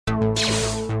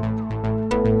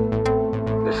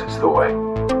Castaway.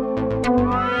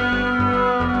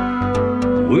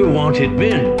 We're wanted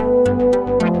men.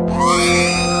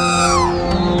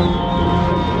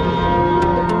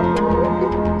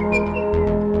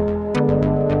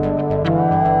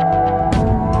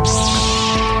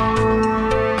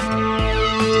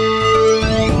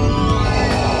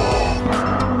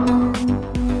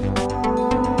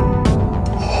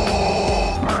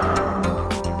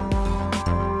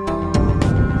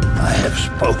 I have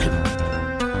spoken.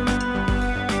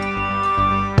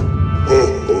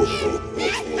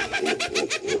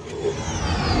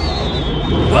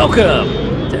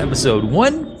 Welcome to episode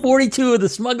 142 of the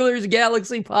Smugglers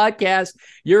Galaxy podcast,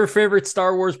 your favorite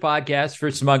Star Wars podcast for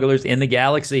smugglers in the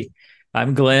galaxy.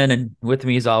 I'm Glenn, and with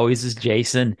me as always is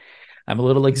Jason. I'm a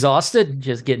little exhausted,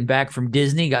 just getting back from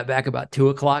Disney. Got back about 2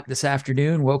 o'clock this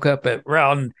afternoon. Woke up at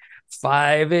around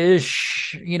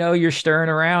 5-ish. You know, you're stirring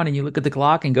around and you look at the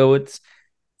clock and go, it's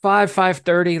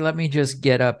 5:30. Let me just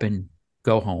get up and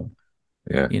go home.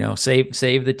 Yeah. You know,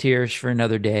 save the tears for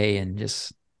another day and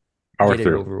just Power get it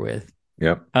through. over with.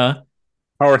 Yep. Huh?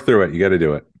 Power through it. You got to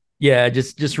do it. Yeah,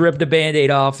 just rip the Band-Aid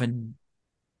off and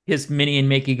kiss Minnie and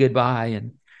Mickey goodbye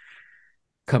and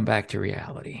come back to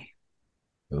reality.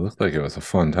 It looked like it was a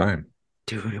fun time.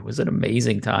 Dude, it was an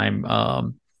amazing time.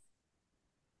 I'll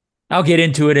get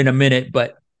into it in a minute,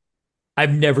 but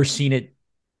I've never seen it.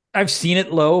 I've seen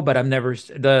it low, but I've never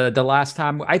the last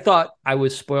time I thought I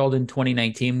was spoiled in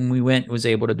 2019 when we went, was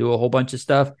able to do a whole bunch of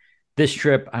stuff. This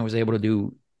trip, I was able to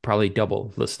do probably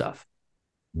double the stuff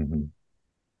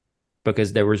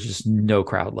because there was just no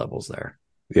crowd levels there.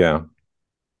 Yeah.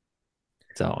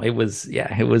 So it was,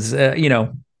 I was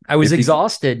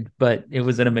exhausted, but it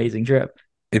was an amazing trip.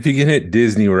 If you can hit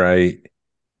Disney right,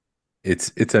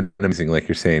 it's an amazing, like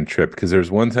you're saying, trip. Because there's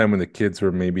one time when the kids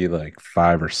were maybe like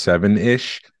 5 or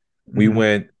 7-ish. We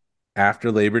went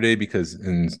after Labor Day because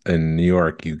in New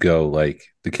York, you go like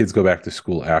the kids go back to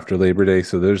school after Labor Day.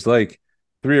 So there's like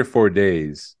 3 or 4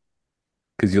 days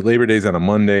because your Labor Day's on a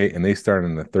Monday and they start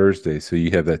on a Thursday. So you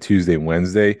have that Tuesday,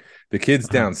 Wednesday. The kids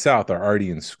down south are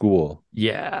already in school.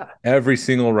 Yeah. Every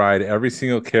single ride, every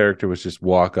single character was just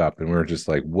walk up. And we were just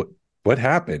like, what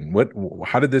happened?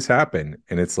 How did this happen?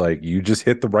 And it's like, you just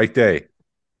hit the right day.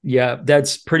 Yeah,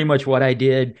 that's pretty much what I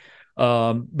did.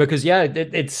 Because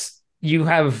it's you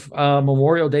have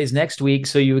Memorial Days next week,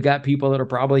 so you got people that are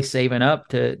probably saving up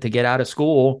to get out of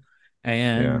school,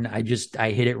 and I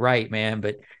hit it right, man.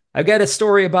 But I've got a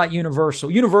story about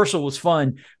Universal. Universal was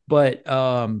fun, but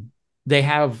they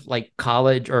have like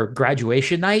college or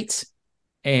graduation nights,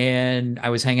 and I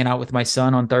was hanging out with my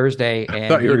son on Thursday. And I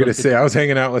thought you were going to say I was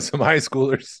hanging out with some high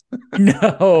schoolers.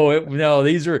 No,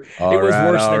 these are. It was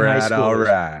worse than high schoolers. All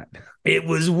right. It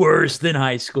was worse than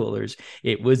high schoolers.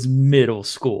 It was middle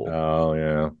school. Oh,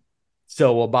 yeah.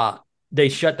 So they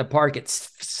shut the park at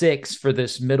 6 for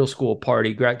this middle school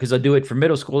party because they'll do it for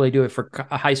middle school, they do it for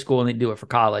high school, and they do it for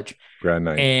college. Grad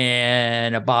night.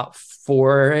 And about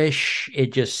 4-ish,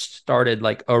 it just started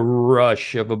like a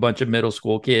rush of a bunch of middle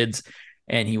school kids.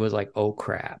 And he was like, oh,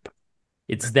 crap.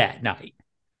 It's that night.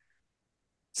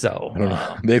 So I don't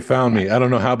know. They found me. I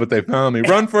don't know how, but they found me.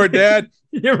 Run for it, Dad.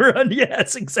 Run.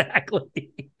 Yes,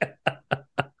 exactly.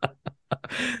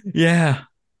 Yeah.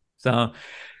 So,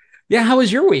 yeah. How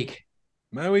was your week?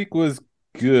 My week was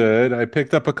good. I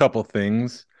picked up a couple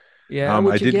things. Yeah.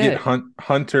 I did get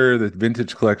Hunter, the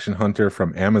vintage collection Hunter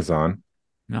from Amazon.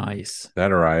 Nice.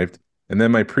 That arrived. And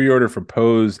then my pre-order for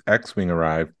Poe's X-Wing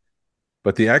arrived.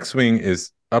 But the X-Wing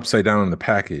is upside down in the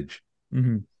package.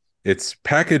 Mm-hmm. It's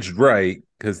packaged right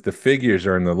because the figures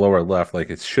are in the lower left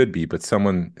like it should be, but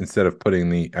someone, instead of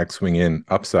putting the X-Wing in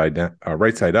upside down,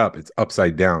 right side up, it's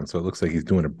upside down. So it looks like he's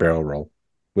doing a barrel roll,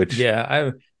 which...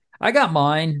 Yeah, I got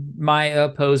my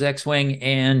Poe's X-Wing,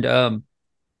 and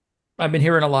I've been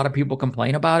hearing a lot of people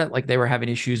complain about it, like they were having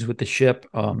issues with the ship.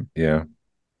 Yeah.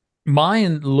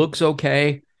 Mine looks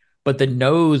okay, but the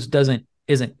nose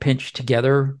isn't pinched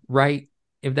together right,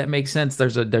 if that makes sense.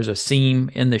 There's a seam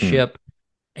in the ship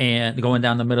and going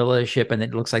down the middle of the ship, and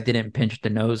it looks like they didn't pinch the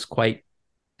nose quite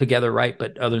together right.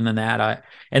 But other than that,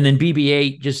 and then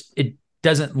BB-8 it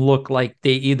doesn't look like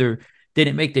they either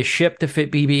didn't make the ship to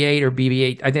fit BB-8 or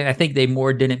BB-8. I think they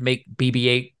more didn't make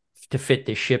BB-8 to fit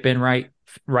the ship in right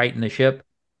in the ship.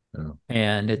 Oh.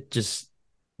 And it just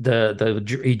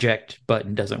the eject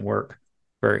button doesn't work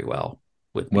very well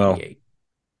with BB-8. Well,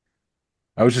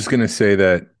 I was just going to say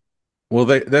that, well,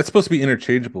 that's supposed to be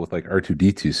interchangeable with like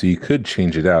R2-D2, so you could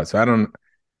change it out. So I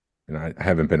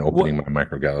haven't been opening my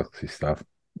Micro Galaxy stuff.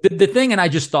 The thing, and I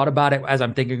just thought about it as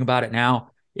I'm thinking about it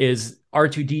now, is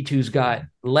R2-D2's got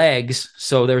legs.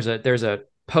 So there's a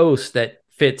post that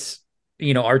fits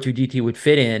R2D2 would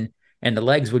fit in, and the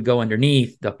legs would go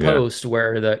underneath the post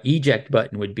where the eject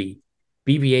button would be.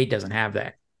 BB-8 doesn't have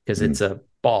that because it's a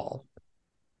ball.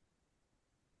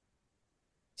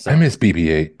 So I miss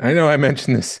BB-8. I know I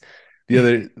mentioned this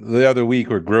the other week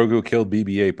where Grogu killed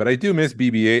BB-8, but I do miss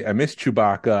BB-8. I miss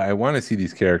Chewbacca. I want to see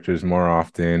these characters more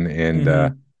often, and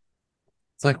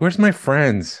it's like, where's my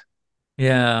friends?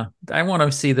 Yeah, I want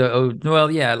to see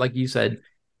like you said.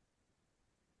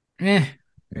 Yeah,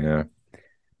 but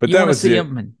You that want to was see it.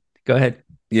 them? And go ahead.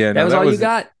 Yeah, That no, was all you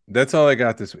got? that's all I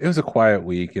got this. It was a quiet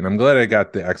week, and I'm glad I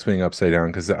got the X-Wing Upside Down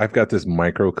because I've got this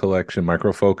micro collection,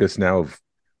 micro focus now of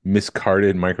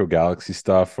miscarded micro galaxy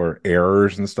stuff or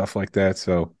errors and stuff like that.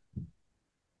 So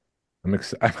I'm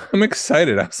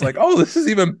excited. I was like, oh, this is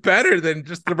even better than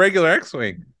just the regular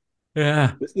X-Wing.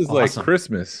 Yeah, This is like awesome.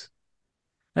 Christmas.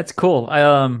 That's cool.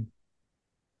 I'm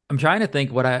trying to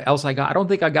think what else I got. I don't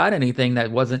think I got anything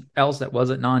that wasn't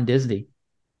non-Disney.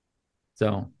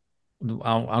 So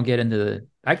I'll get into the.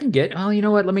 I can get. Oh, you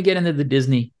know what? Let me get into the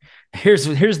Disney. Here's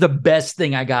the best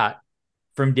thing I got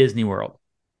from Disney World.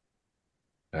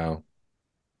 Oh,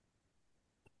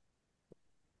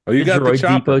 you The got the Droid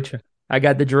chopper. Depot. I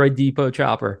got the Droid Depot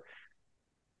chopper.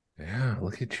 Yeah,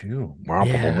 look at you.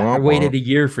 Yeah, I waited a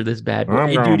year for this bad boy. I'm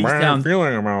Hey, got a dude, he's bad down.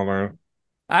 feeling about that.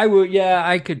 I will. Yeah,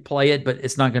 I could play it, but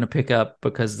it's not going to pick up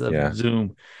because Yeah, of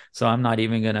Zoom. So I'm not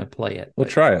even going to play it. we'll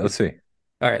But try it. Let's see.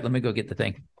 all right, let me go get the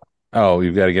thing. Oh,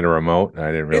 you've got to get a remote.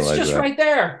 I didn't It's realize just that. right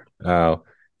there. Oh,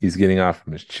 he's getting off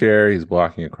from his chair. He's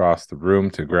walking across the room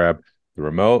to grab the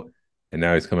remote. And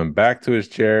now he's coming back to his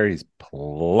chair. He's Now I got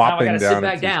plopping to sit down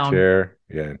back into his down. chair.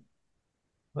 Yeah.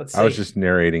 Let's I was see. just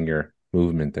narrating your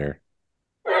movement there.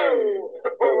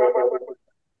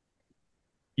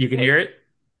 You can hear it.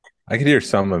 I could hear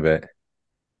some of it.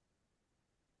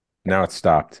 Now it's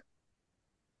stopped.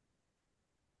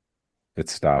 It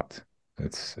stopped.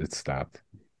 It stopped.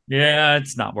 Yeah,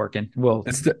 it's not working. Well,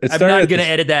 It I'm started not at going to this.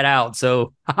 edit that out.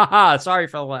 So, sorry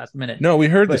for the last minute. No, we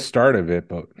heard the But start of it,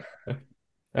 but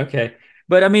okay.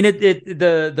 But I mean,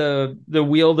 the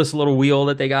wheel, this little wheel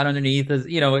that they got underneath is,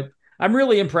 I'm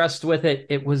really impressed with it.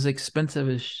 It was expensive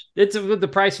it's the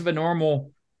price of a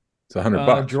normal it's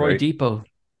 $100, Droid right? Depot.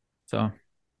 So,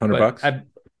 but $100.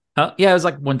 yeah, it was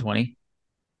like 120.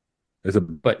 There's a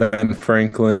But Ben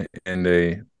Franklin and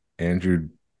a Andrew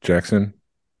Jackson.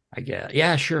 I guess,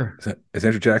 yeah, sure. Is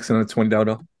Andrew Jackson on a $20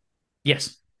 bill?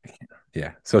 Yes.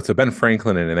 Yeah. So it's a Ben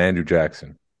Franklin and an Andrew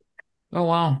Jackson. Oh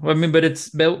wow. I mean, but it's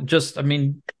built like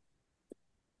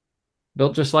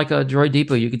a Droid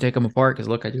Depot. You can take them apart because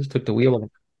look, I just took the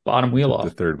bottom wheel Took the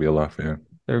off, third wheel off. Yeah.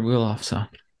 third wheel off. So,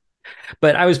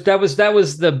 but that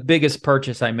was the biggest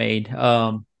purchase I made.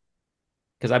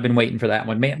 Because I've been waiting for that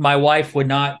one. My wife would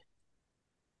not.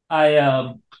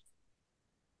 I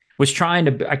was trying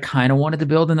to. I kind of wanted to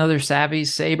build another Savvy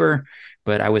Saber,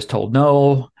 but I was told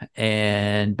no.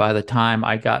 And by the time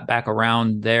I got back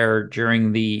around there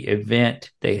during the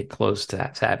event, they had closed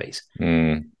Savvy's.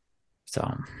 So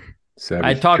I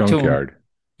Savvy's talked to him. junkyard.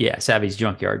 Yeah, Savvy's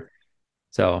junkyard.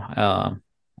 So I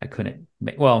couldn't.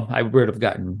 I would have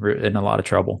gotten in a lot of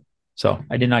trouble. So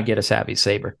I did not get a Savvy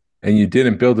Saber. And you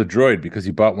didn't build a droid because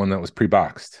you bought one that was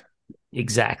pre-boxed.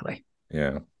 Exactly.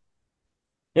 Yeah.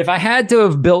 If I had to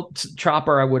have built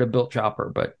Chopper, I would have built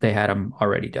Chopper, but they had them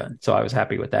already done. So I was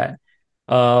happy with that.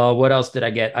 What else did I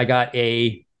get? I got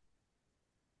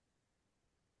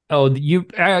so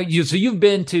you've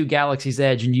been to Galaxy's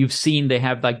Edge and you've seen they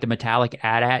have like the metallic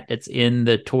AT-AT that's in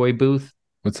the toy booth.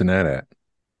 What's an AT-AT?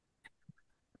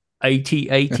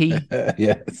 AT-AT.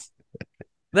 Yes.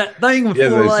 That thing with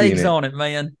Yes, four I've seen legs it. on it,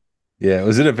 man. Yeah.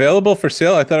 Was it available for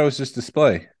sale? I thought it was just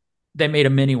display. They made a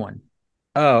mini one.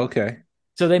 Oh, okay.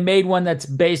 So they made one that's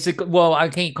basically, well, I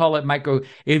can't call it micro.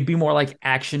 It'd be more like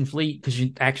Action Fleet because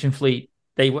Action Fleet,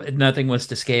 nothing was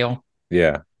to scale.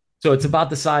 Yeah. So it's about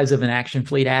the size of an Action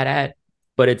Fleet AT-AT,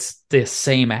 but it's the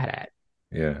same AT-AT.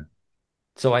 Yeah.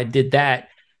 So I did that.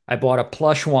 I bought a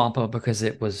plush Wampa because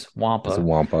it was Wampa. It's a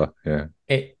Wampa. Yeah.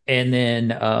 And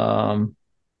then I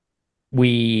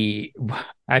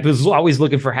was always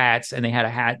looking for hats, and they had a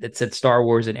hat that said Star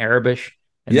Wars in Arabic.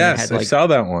 And Yes, I saw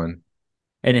that one.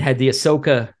 And it had the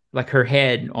Ahsoka, like her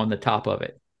head on the top of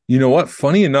it. You know what?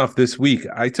 Funny enough, this week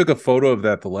I took a photo of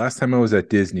that the last time I was at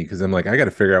Disney because I'm like, I got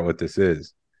to figure out what this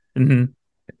is. Mm-hmm.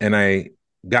 And I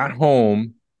got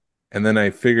home, and then I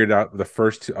figured out the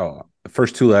first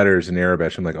two letters in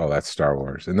Arabic. I'm like, oh, that's Star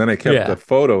Wars. And then I kept the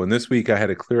photo. And this week I had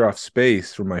to clear off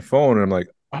space from my phone, and I'm like,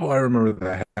 oh, I remember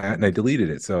that hat, and I deleted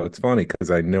it. So it's funny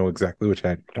because I know exactly which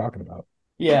hat you're talking about.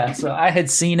 Yeah, so I had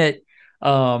seen it.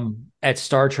 at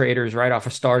Star Traders right off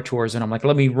of Star Tours, and I'm like,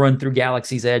 let me run through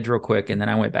Galaxy's Edge real quick, and then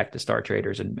I went back to Star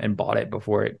Traders and bought it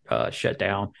before it shut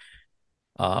down.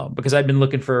 Because I'd been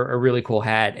looking for a really cool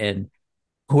hat, and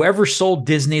whoever sold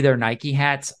Disney their Nike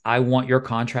hats, I want your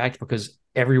contract because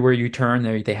everywhere you turn,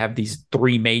 they have these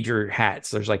three major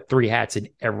hats. There's like three hats in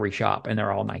every shop, and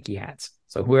they're all Nike hats.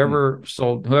 So whoever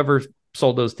sold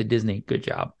those to Disney, good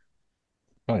job.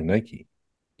 Probably Nike.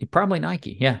 Probably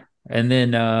Nike, yeah. And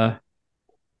then I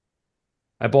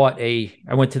went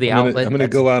to the outlet. I'm gonna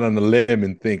go out on the limb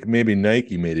and think maybe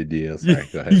Nike made a deal. Sorry,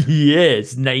 go ahead.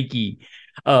 Yes, Nike.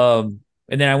 And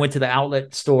then I went to the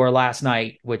outlet store last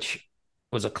night, which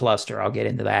was a cluster. I'll get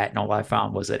into that. And all I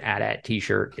found was an AT-AT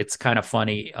t-shirt. It's kind of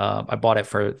funny. I bought it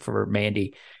for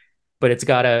Mandy, but it's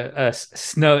got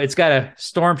it's got a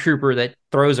stormtrooper that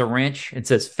throws a wrench and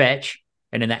says fetch,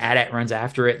 and then the AT-AT runs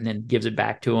after it and then gives it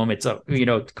back to him. It's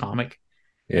it's comic.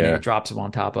 Yeah. And then it drops him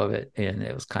on top of it, and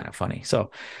it was kind of funny.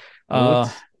 So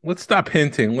let's stop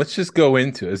hinting. Let's just go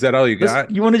into it. Is that all you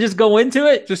got? You want to just go into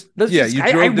it?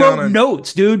 I wrote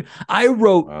notes, dude. I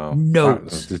wrote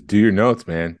notes. Just do your notes,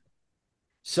 man.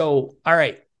 So, all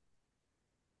right.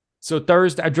 So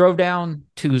Thursday, I drove down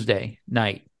Tuesday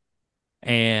night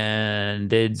and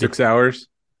did 6 hours.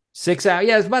 6 hours.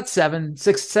 Yeah, it's about 7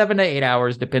 to 8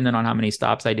 hours, depending on how many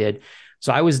stops I did.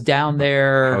 So I was down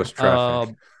there. How was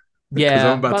traffic? Yeah. Because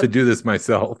I'm about to do this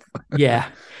myself. Yeah.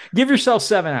 Give yourself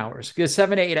 7 hours, because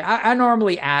 7 to 8. I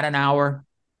normally add an hour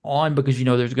on because,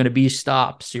 there's going to be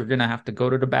stops. You're going to have to go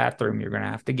to the bathroom. You're going to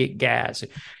have to get gas.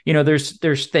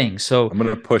 There's things. So I'm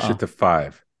going to push it to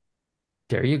 5.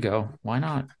 There you go. Why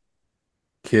not?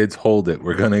 Kids, hold it.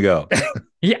 We're going to go.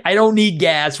 Yeah, I don't need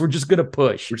gas. We're just going to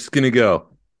push. We're just going to go.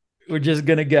 We're just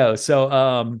going to go.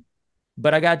 So,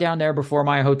 but I got down there before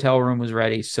my hotel room was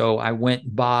ready. So I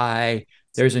went by,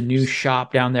 there's a new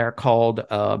shop down there called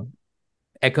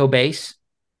Echo Base.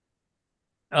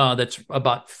 That's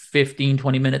about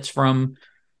 15-20 minutes from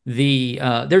the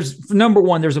there's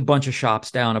a bunch of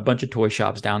shops a bunch of toy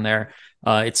shops down there.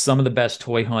 It's some of the best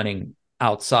toy hunting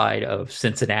outside of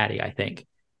Cincinnati, I think.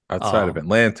 Outside of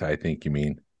Atlanta, I think you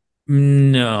mean.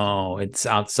 No, it's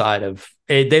outside of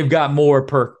it. They've got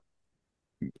more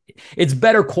it's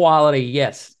better quality.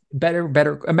 Yes.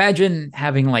 Better. Imagine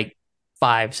having like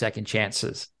 5 second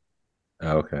chances.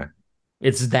 Oh, okay.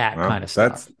 It's that kind of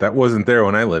stuff. That wasn't there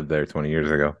when I lived there 20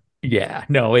 years ago. Yeah,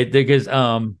 no, because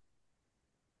and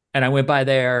I went by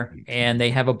there and they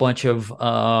have a bunch of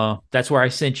that's where I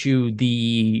sent you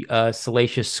the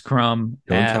Salacious Crumb.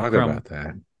 Don't talk about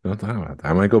that.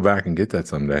 I might go back and get that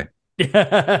someday.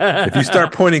 If you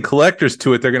start pointing collectors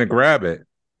to it, they're gonna grab it.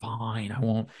 Fine, I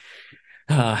won't.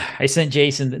 I sent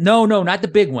Jason. No, not the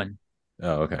big one.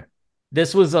 Oh, okay.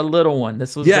 This was a little one.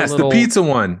 This was the pizza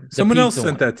one. Someone else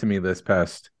sent that to me this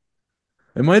past.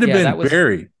 It might have been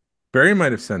Barry. Barry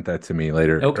might have sent that to me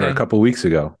later or a couple weeks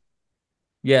ago.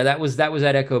 Yeah, that was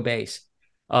at Echo Base.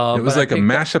 It was like a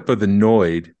mashup of the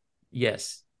Noid.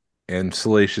 Yes. And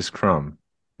Salacious Crumb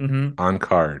on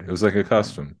card. It was like a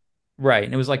custom. Right,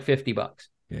 and it was like $50.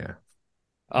 Yeah.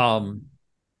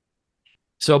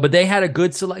 So, but they had a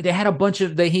good select. They had a bunch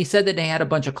of. He said that they had a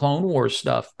bunch of Clone Wars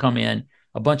stuff come in.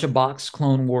 A bunch of boxed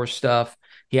Clone Wars stuff.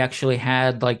 He actually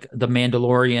had like the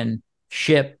Mandalorian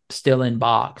ship still in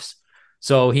box.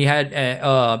 So he had,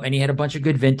 and he had a bunch of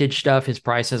good vintage stuff. His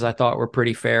prices I thought were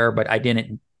pretty fair, but I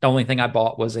didn't. The only thing I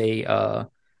bought was a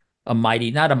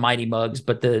Mighty, not a Mighty Mugs,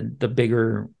 but the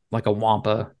bigger like a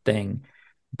Wampa thing,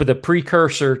 but the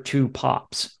precursor to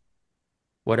Pops,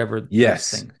 whatever.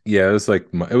 Yes, yeah,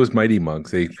 it was Mighty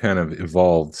Mugs. They kind of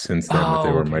evolved since then, but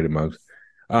they were Mighty Mugs.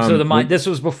 So this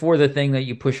was before the thing that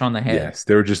you push on the head. Yes,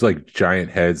 they were just like giant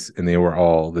heads, and they were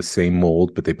all the same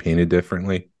mold, but they painted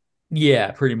differently.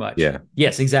 Yeah, pretty much. Yeah.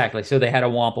 Yes, exactly. So they had a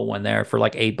Wampa one there for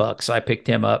like $8. So I picked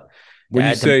him up. When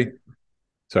you say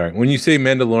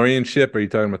Mandalorian ship, are you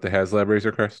talking about the HasLab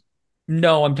Razor Crest?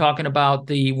 No, I'm talking about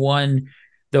the one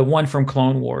from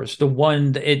Clone Wars. The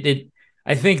one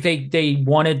I think they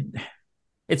wanted.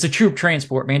 It's a troop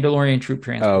transport, Mandalorian troop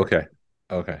transport.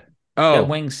 Oh, okay. Oh, the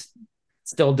wings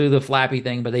still do the flappy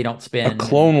thing, but they don't spin. A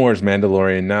Clone Wars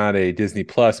Mandalorian, not a Disney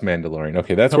Plus Mandalorian.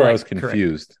 Okay, that's where I was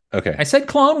confused. Correct. Okay. I said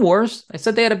Clone Wars. I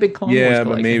said they had a big Clone Wars collection.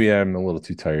 Yeah, but maybe I'm a little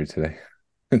too tired today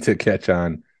to catch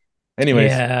on.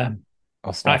 Anyways. Yeah.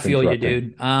 I'll stop. I feel you,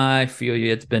 dude. I feel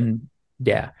you. It's been,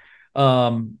 yeah.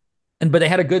 But they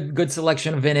had a good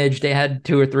selection of vintage. They had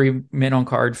 2 or 3 men on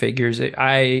card figures. It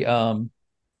was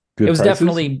prices?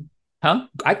 Definitely,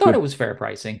 I thought it was fair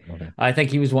pricing. Okay. I think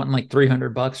he was wanting like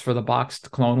 $300 for the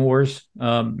boxed Clone Wars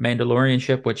Mandalorian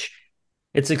ship, which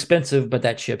it's expensive, but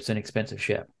that ship's an expensive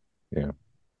ship. Yeah.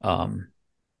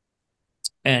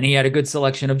 and he had a good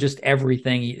selection of just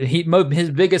everything. His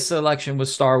biggest selection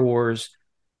was Star Wars,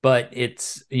 but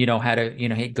it's had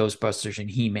hit Ghostbusters and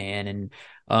He-Man and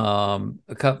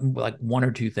a couple like one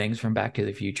or two things from Back to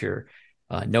the Future.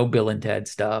 No Bill and Ted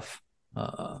stuff.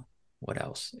 What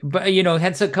else? But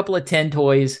had a couple of 10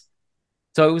 toys.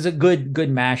 So it was a good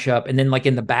mashup. And then like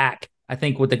in the back, I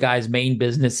think what the guy's main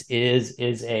business is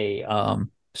a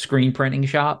screen printing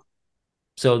shop.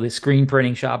 So the screen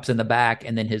printing shop's in the back,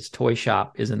 and then his toy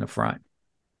shop is in the front.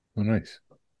 Oh, nice.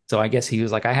 So I guess he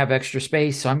was like, I have extra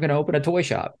space, so I'm going to open a toy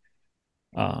shop.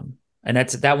 And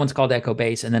that one's called Echo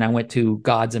Base. And then I went to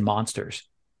Gods and Monsters,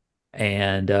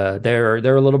 and they're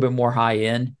a little bit more high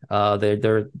end.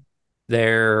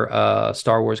 Their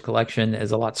Star Wars collection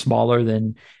is a lot smaller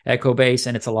than Echo Base,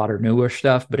 and it's a lot of newer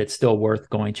stuff, but it's still worth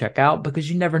going check out because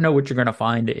you never know what you're going to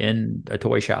find in a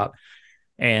toy shop.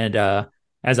 And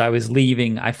as I was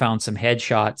leaving, I found some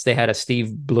headshots. They had a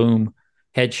Steve Bloom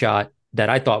headshot that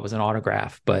I thought was an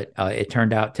autograph, but it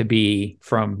turned out to be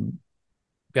from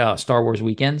Star Wars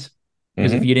Weekends.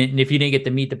 Because if you didn't get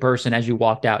to meet the person as you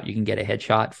walked out, you can get a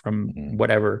headshot from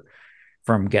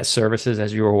from guest services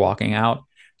as you were walking out.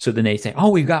 So then they say, "Oh,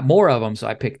 we've got more of them." So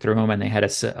I picked through them, and they had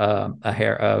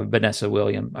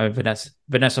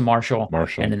Vanessa Marshall,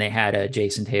 and then they had a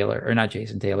Jason Taylor, or not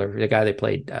Jason Taylor, the guy that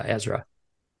played Ezra.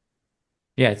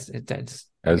 Yeah, it's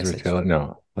Ezra Taylor.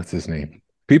 No, what's his name?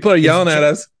 People are yelling at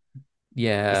us.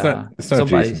 Yeah, it's not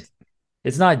Jason.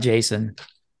 It's not Jason.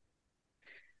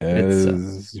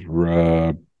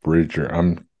 Ezra Bridger.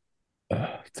 I'm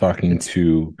talking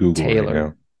to Google Taylor right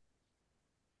now.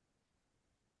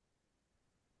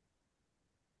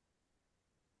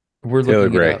 We're Taylor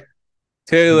looking Gray. it up.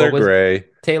 Taylor Gray.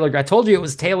 Taylor. I told you it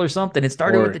was Taylor something. It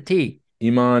started with the T.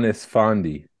 Iman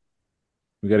Esfandi.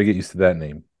 We got to get used to that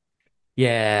name.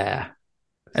 Yeah.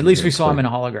 At least we saw him in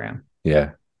a hologram.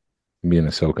 Yeah. Me and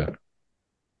Ahsoka.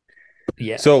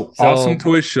 Yeah. So awesome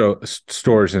toy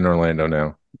stores in Orlando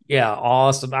now. Yeah,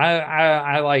 awesome.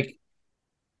 I like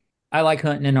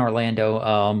hunting in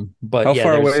Orlando. But how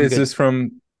far away is this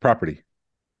from property?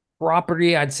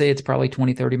 Property, I'd say it's probably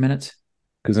 20, 30 minutes.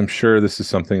 Because I'm sure this is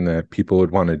something that people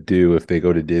would want to do if they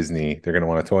go to Disney. They're going to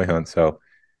want a toy hunt. So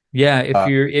yeah,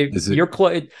 if you're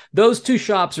close, those two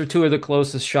shops are two of the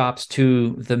closest shops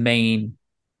to the main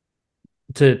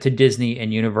to Disney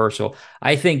and Universal.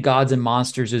 I think Gods and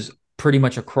Monsters is pretty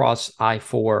much across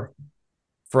I-4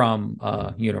 from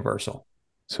Universal.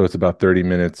 So it's about 30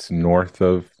 minutes north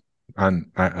of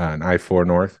on I-4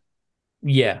 north.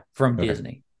 Yeah, from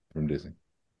Disney. From Disney.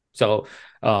 So,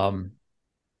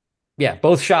 yeah,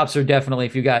 both shops are definitely,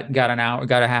 if you got an hour,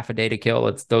 got a half a day to kill,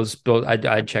 it's those both.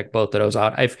 I'd check both of those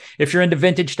out. If you're into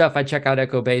vintage stuff, I'd check out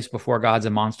Echo Base before Gods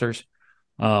and Monsters.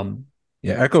 Yeah,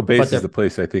 Echo Base is the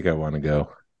place I think I want to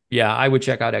go. Yeah, I would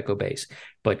check out Echo Base,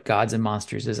 but Gods and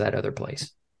Monsters is that other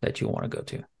place that you want to go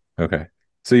to. Okay.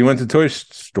 So you went to toy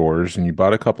stores and you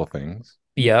bought a couple things.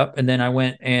 Yep. And then I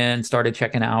went and started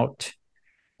checking out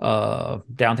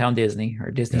Downtown Disney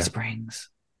or Disney Springs.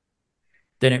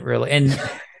 Didn't really. And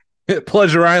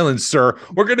Pleasure Island, sir.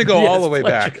 We're going to go all the way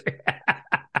back.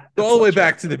 Go all the way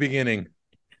back to the beginning.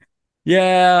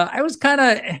 Yeah.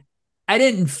 I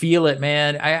didn't feel it,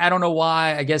 man. I don't know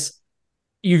why. I guess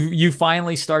you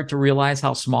finally start to realize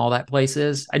how small that place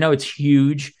is. I know it's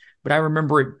huge, but I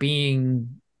remember it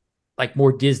being like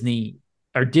more Disney,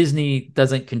 or Disney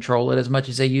doesn't control it as much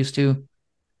as they used to.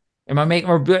 Am I making,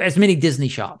 or as many Disney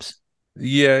shops?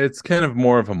 Yeah, it's kind of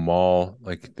more of a mall,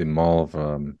 like the Mall of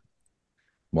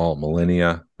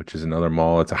Millennia, which is another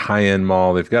mall. It's a high-end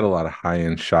mall. They've got a lot of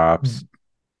high-end shops.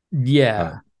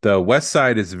 Yeah. The West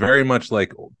Side is very much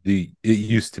like it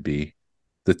used to be.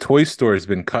 The toy store has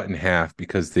been cut in half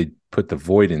because they put the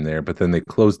Void in there, but then they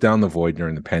closed down the Void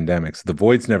during the pandemic. So the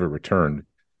Void's never returned.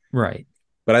 Right.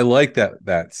 But I like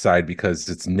that side because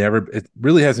it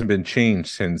really hasn't been changed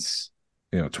since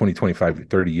 20, 25,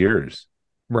 30 years.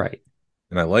 Right.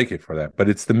 And I like it for that. But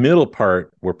it's the middle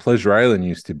part where Pleasure Island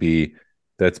used to be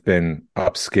that's been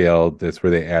upscaled. That's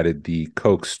where they added the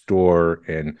Coke store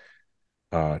and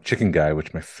Chicken Guy,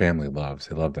 which my family loves.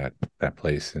 They love that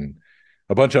place, and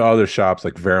a bunch of other shops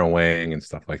like Vera Wang and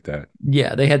stuff like that.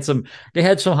 Yeah, they had some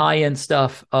high-end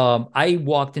stuff. I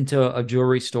walked into a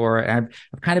jewelry store, and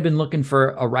I've kind of been looking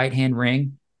for a right-hand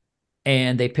ring,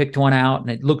 and they picked one out, and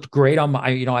it looked great on my,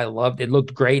 I loved it. It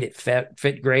looked great. It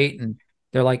fit great. And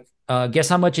they're like, guess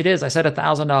how much it is? I said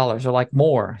 $1,000. They're like,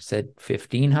 more. I said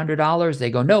 $1,500. They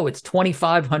go, no, it's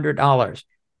 $2,500.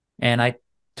 And I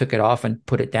took it off and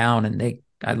put it down, and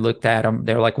I looked at them.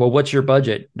 They're like, well, what's your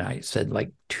budget? And I said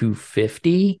like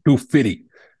 $250.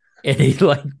 And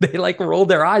they like rolled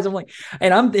their eyes. I'm like,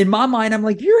 and I'm in my mind, I'm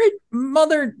like, you're at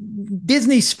Mother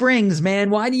Disney Springs, man.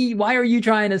 Why are you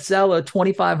trying to sell a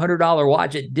 $2,500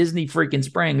 watch at Disney freaking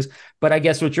Springs? But I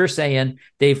guess what you're saying,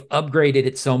 they've upgraded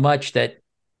it so much that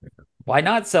why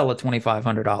not sell a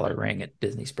 $2,500 ring at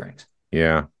Disney Springs?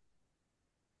 Yeah.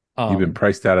 You've been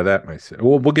priced out of that, myself.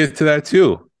 Well, we'll get to that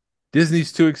too.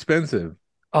 Disney's too expensive.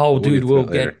 Oh, We'll dude, we'll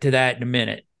later. get to that in a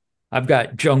minute. I've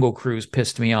got Jungle Cruise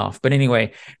pissed me off. But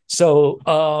anyway, so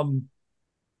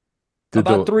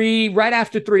right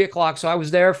after 3 o'clock. So I was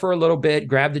there for a little bit,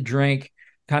 grabbed a drink,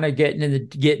 kind of getting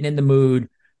in the mood,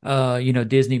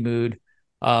 Disney mood.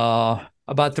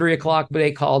 About 3 o'clock,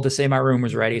 they called to say my room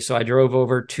was ready. So I drove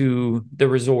over to the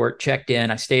resort, checked in.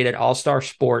 I stayed at All Star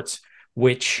Sports,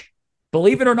 which,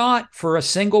 believe it or not, for a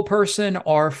single person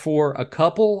or for a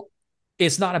couple,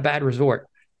 it's not a bad resort.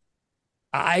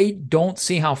 I don't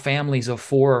see how families of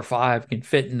 4 or 5 can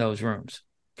fit in those rooms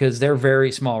because they're very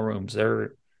small rooms.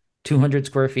 They're 200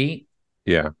 square feet.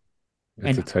 Yeah.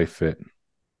 It's And a tight fit.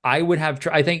 I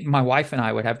think my wife and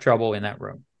I would have trouble in that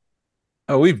room.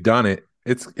 Oh, we've done it.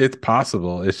 It's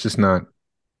possible. It's just not.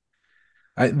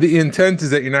 The intent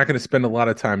is that you're not going to spend a lot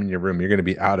of time in your room. You're going to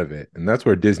be out of it. And that's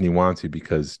where Disney wants you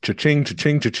because cha-ching,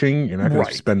 cha-ching, cha-ching, you're not going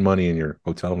to spend money in your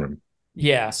hotel room.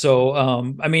 Yeah.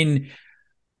 So, I mean,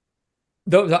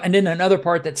 and then another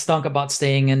part that stunk about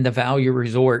staying in the value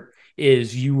resort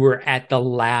is you were at the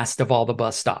last of all the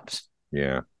bus stops.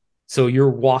 Yeah. So you're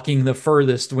walking the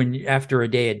furthest after a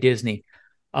day at Disney.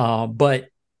 But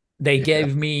they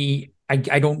gave me,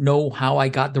 I don't know how I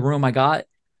got the room I got,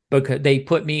 because they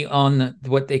put me on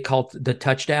what they call the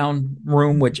touchdown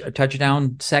room, a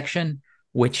touchdown section,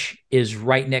 which is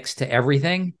right next to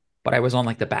everything. But I was on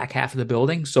like the back half of the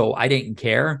building, so I didn't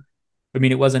care. I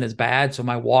mean, it wasn't as bad. So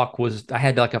I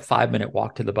had like a 5-minute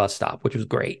walk to the bus stop, which was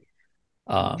great.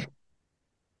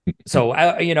 So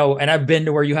and I've been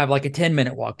to where you have like a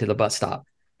 10-minute walk to the bus stop,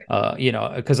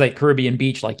 because like Caribbean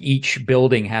Beach, like each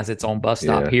building has its own bus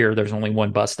stop. Here, there's only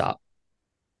one bus stop.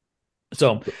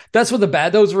 So those were the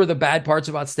bad parts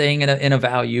about staying in a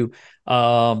value.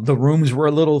 The rooms were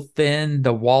a little thin.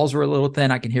 The walls were a little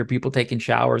thin. I can hear people taking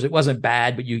showers. It wasn't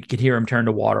bad, but you could hear them turn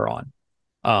the water on.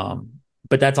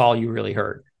 But that's all you really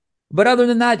heard. But other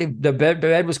than that, the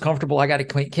bed was comfortable. I got a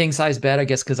king size bed, I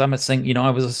guess, because I was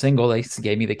a single. They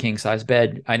gave me the king size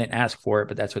bed. I didn't ask for it,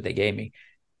 but that's what they gave me.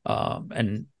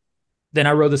 And then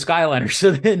I rode the Skyliner.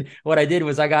 So then what I did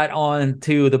was I got on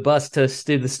to the bus to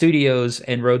the studios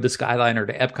and rode the Skyliner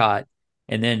to Epcot,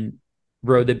 and then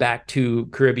rode it back to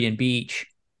Caribbean Beach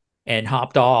and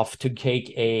hopped off to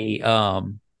take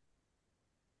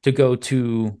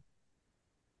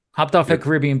hopped off at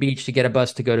Caribbean Beach to get a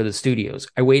bus to go to the studios.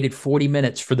 I waited 40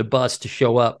 minutes for the bus to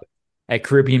show up at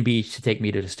Caribbean Beach to take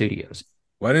me to the studios.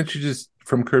 Why didn't you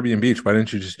from Caribbean Beach, why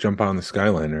didn't you just jump on the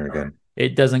Skyliner again?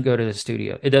 It doesn't go to the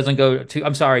studio. It doesn't go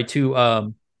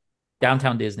to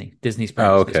downtown Disney Springs.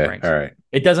 Oh, okay. Springs. All right.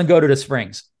 It doesn't go to the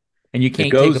Springs. And you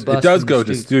can't take a bus. It does go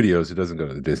to studios. It doesn't go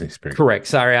to the Disney Springs. Correct.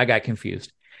 Sorry, I got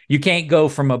confused. You can't go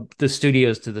from the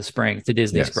studios to the Springs, to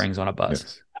Disney Springs on a bus.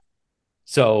 Yes.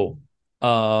 So,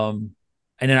 and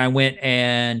then I went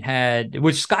and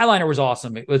which Skyliner was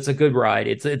awesome. It's a good ride.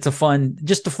 It's a fun,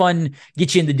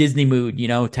 get you in the Disney mood,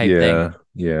 type thing.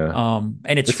 Yeah.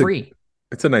 And it's free.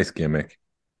 It's a nice gimmick.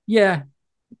 Yeah.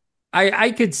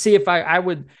 I could see if I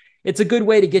would, it's a good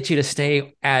way to get you to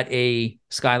stay at a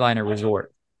Skyliner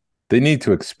resort. They need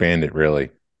to expand it,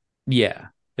 really. Yeah,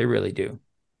 they really do.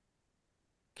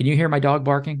 Can you hear my dog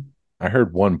barking? I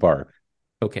heard one bark.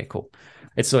 Okay, cool.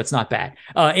 It's not bad.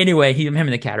 Anyway, him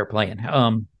and the cat are playing.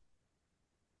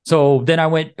 So then I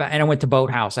went to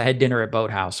Boathouse. I had dinner at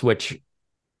Boathouse, which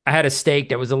I had a steak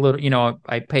that was a little,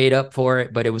 I paid up for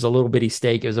it, but it was a little bitty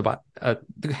steak. It was about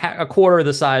a quarter of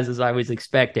the size as I was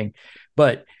expecting.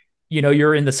 But,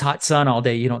 you're in this hot sun all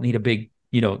day. You don't need a big,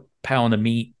 pound of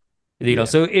meat,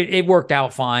 so it worked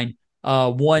out fine.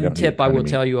 One tip I will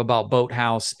tell you about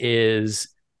Boathouse is,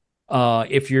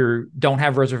 if you don't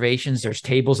have reservations, there's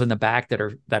tables in the back that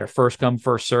are first come,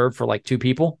 first served for like 2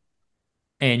 people.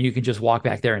 And you can just walk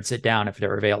back there and sit down if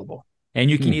they're available. And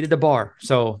you can eat at the bar.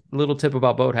 So a little tip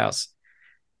about Boathouse.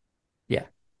 Yeah.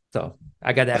 So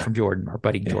I got that from Jordan, our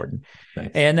buddy Jordan.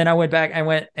 Nice. And then I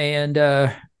went and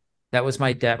that was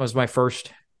my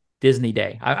first Disney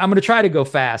day. I'm going to try to go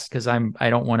fast because I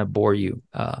don't want to bore you.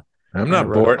 I'm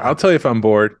not bored. I'll tell you if I'm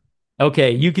bored.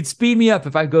 Okay. You could speed me up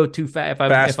if I go too fast.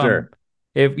 Faster.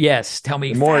 Yes, tell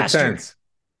me more faster. Intense.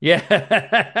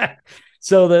 Yeah.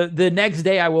 So the next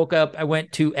day I woke up, I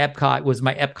went to Epcot. It was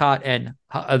my Epcot and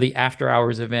the after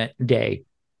hours event day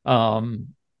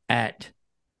at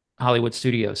Hollywood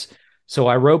Studios. So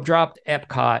I rope dropped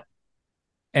Epcot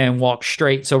and walked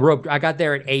straight. So I got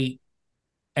there at 8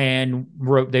 and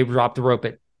they dropped the rope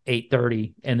at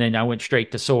 8:30, and then I went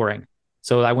straight to soaring.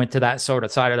 So I went to that sort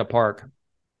of side of the park,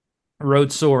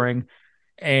 rode soaring.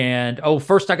 And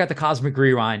first I got the Cosmic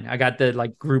Rewind. I got the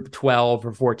like group 12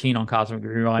 or 14 on Cosmic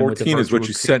Rewind. 14 is what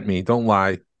you sent me. Don't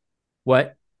lie.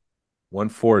 What?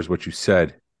 1-4 is what you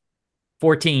said.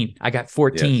 14. I got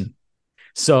 14. Yes.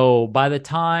 So by the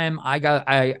time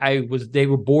they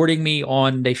were boarding me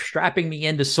they strapping me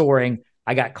into soaring.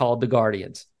 I got called to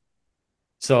Guardians.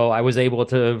 So I was able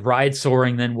to ride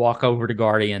soaring, then walk over to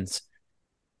Guardians.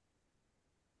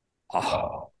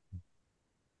 Oh,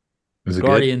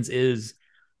 Guardians is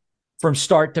from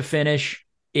start to finish.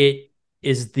 It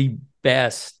is the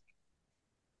best.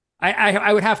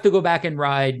 I would have to go back and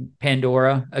ride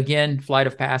Pandora again, Flight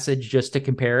of Passage, just to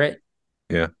compare it.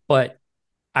 Yeah. But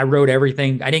I rode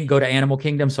everything. I didn't go to Animal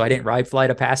Kingdom, so I didn't ride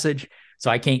Flight of Passage. So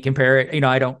I can't compare it.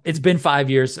 It's been 5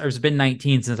 years, or it's been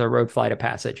 19 since I rode Flight of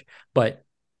Passage. But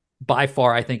by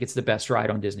far, I think it's the best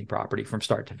ride on Disney property from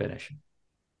start to finish.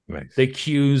 Nice. The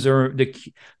queues are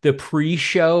the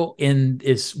pre-show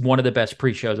is one of the best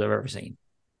pre-shows I've ever seen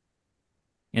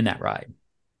in that ride.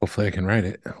 Hopefully I can ride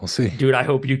it. We'll see. Dude, I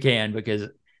hope you can, because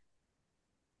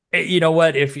you know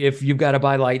what? If you've got to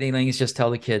buy Lightning Lanes, just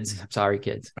tell the kids. I'm sorry,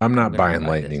 kids. I'm not buying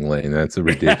Lightning Lane. That's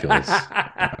ridiculous.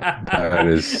 That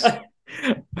is.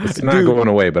 It's not going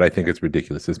away, but I think it's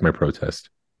ridiculous. It's my protest.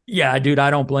 Yeah, dude,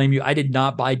 I don't blame you. I did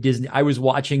not buy Disney. I was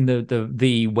watching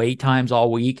the wait times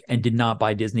all week and did not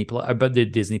buy Disney Plus, but the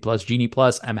Disney Plus, Genie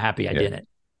Plus. I'm happy I didn't.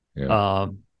 Yeah.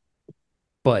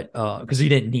 But because you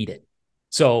didn't need it.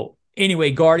 So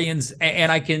anyway, Guardians,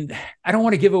 and I don't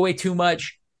want to give away too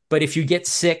much, but if you get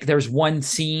sick, there's one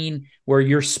scene where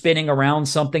you're spinning around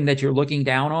something that you're looking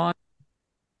down on.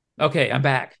 Okay, I'm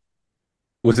back.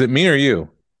 Was it me or you?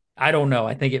 I don't know.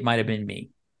 I think it might have been me.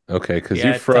 Okay, because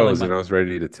you froze and I was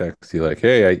ready to text you like,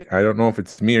 hey, I don't know if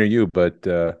it's me or you, but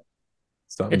something's up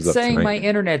tonight. It's saying my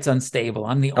internet's unstable.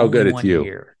 I'm the only one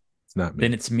here. It's not me.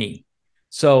 Then it's me.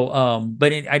 So,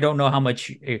 but I don't know how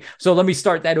much. So let me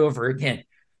start that over again.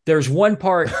 There's one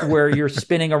part where you're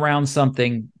spinning around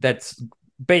something it's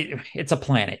a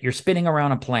planet. You're spinning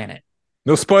around a planet.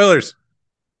 No spoilers.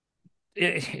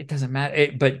 It doesn't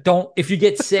matter. But if you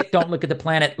get sick, don't look at the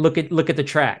planet. Look at the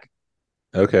track.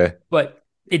 Okay. But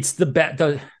it's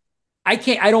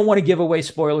I don't want to give away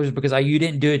spoilers because you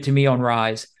didn't do it to me on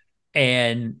Rise.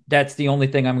 And that's the only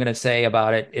thing I'm going to say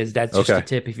about it is that's just a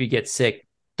tip. If you get sick,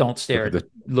 don't stare at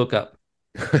it. Look up.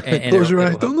 And close your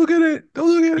eyes. Don't look at it. Don't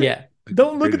look at it. Yeah.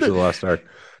 Don't look at the Lost Ark.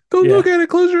 Don't look at it.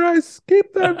 Close your eyes.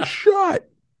 Keep them shut.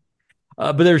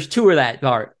 But there's two of that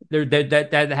art.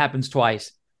 That happens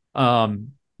twice.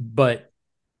 But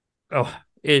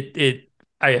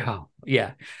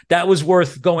that was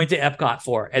worth going to Epcot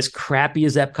for. As crappy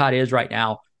as Epcot is right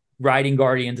now, riding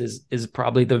Guardians is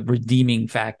probably the redeeming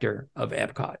factor of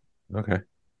Epcot. Okay.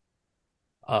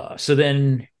 So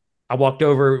then I walked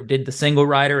over, did the single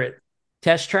rider at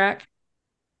Test Track,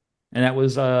 and that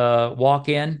was walk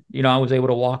in. I was able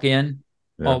to walk in,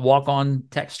 walk on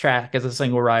Test Track as a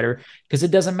single rider, because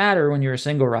it doesn't matter when you're a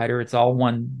single rider. It's all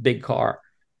one big car.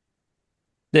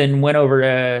 Then went over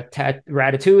to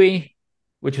Ratatouille,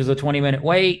 which was a 20-minute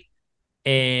wait,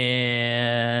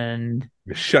 and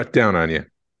it shut down on you.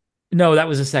 No, that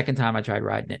was the second time I tried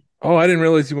riding it. Oh, I didn't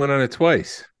realize you went on it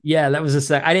twice. Yeah, that was the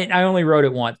second. I only rode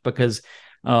it once because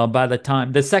by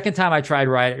the second time I tried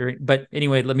riding. But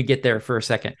anyway, let me get there for a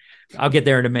second. I'll get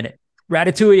there in a minute.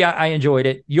 Ratatouille, I enjoyed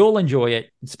it. You'll enjoy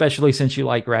it, especially since you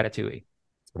like Ratatouille.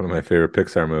 It's one of my favorite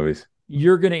Pixar movies.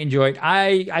 You're going to enjoy it.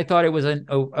 I thought it was a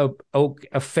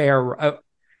fair.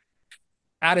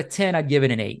 Out of 10, I'd give it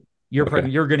an 8. You're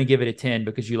going to give it a 10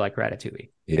 because you like Ratatouille.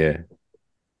 Yeah.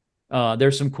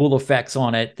 There's some cool effects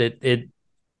on it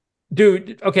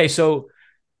dude. Okay, so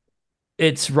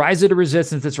it's Rise of the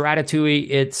Resistance. It's Ratatouille.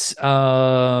 It's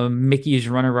Mickey's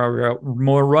Runaway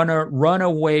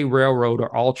Railroad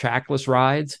are all trackless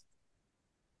rides,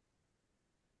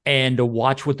 and to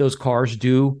watch what those cars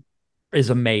do is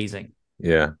amazing.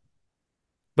 Yeah.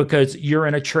 Because you're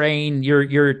in a train,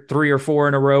 you're 3 or 4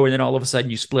 in a row, and then all of a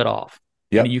sudden you split off.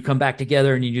 Yeah. And you come back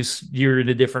together and you're in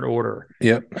a different order.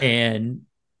 Yep. And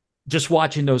just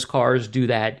watching those cars do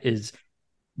that is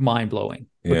mind blowing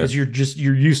because you're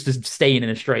used to staying in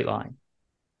a straight line.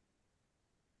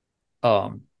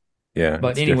 Yeah.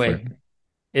 But anyway,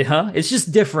 it's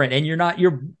just different. And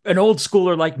you're an old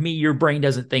schooler like me. Your brain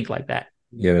doesn't think like that.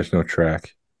 Yeah. There's no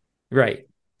track. Right.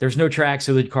 There's no track,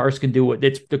 so the cars can do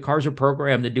the cars are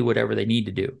programmed to do whatever they need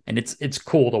to do, and it's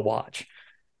cool to watch.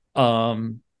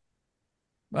 Oh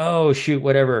shoot,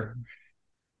 whatever.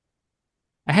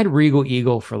 I had Regal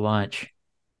Eagle for lunch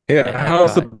Yeah, at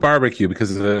how's the Epcot. barbecue?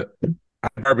 Because I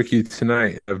barbecue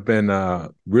tonight. I've been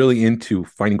really into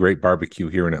finding great barbecue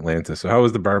here in Atlanta. So how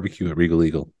was the barbecue at Regal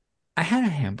Eagle? I had a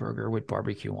hamburger with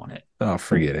barbecue on it. Oh,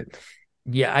 forget it.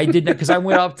 Yeah, I did not because I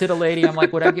went up to the lady. I'm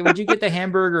like, would you get the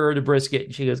hamburger or the brisket?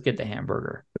 And she goes, get the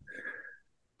hamburger.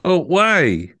 Oh,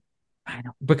 why? I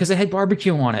know because it had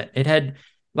barbecue on it. It had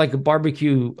like a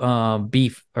barbecue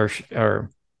beef or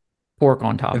pork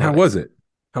on top And of how it. was it?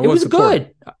 How It was was the pork?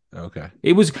 good. Okay.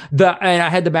 It was and I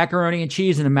had the macaroni and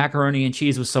cheese, and the macaroni and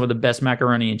cheese was some of the best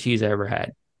macaroni and cheese I ever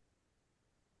had.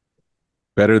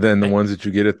 Better than the I, ones that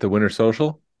you get at the Winter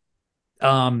Social?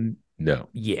 um, No.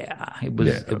 yeah, it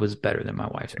No. was better than my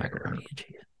wife's macaroni and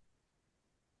cheese.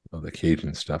 Oh, the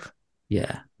Cajun stuff.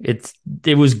 Yeah,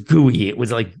 it was gooey. It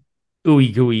was like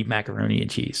ooey gooey macaroni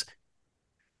and cheese.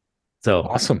 So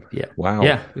Awesome. yeah, Wow.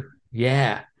 yeah,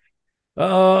 yeah.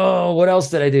 Oh, what else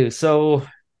did I do? So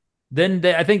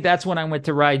I think that's when I went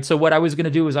to ride. So what I was going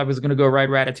to do is I was going to go ride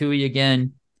Ratatouille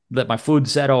again, let my food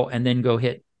settle, and then go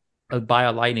buy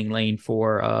a lightning lane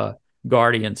for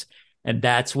Guardians. And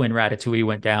that's when Ratatouille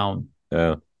went down,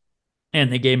 Oh.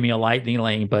 and they gave me a lightning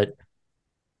lane, but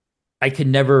I could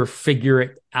never figure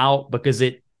it out because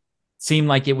it seemed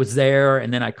like it was there,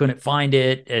 and then I couldn't find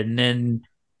it, and then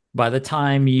by the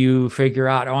time you figure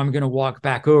out, oh, I'm going to walk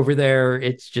back over there,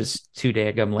 it's just too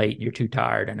daggum late. You're too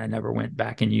tired, and I never went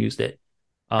back and used it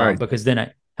All right. because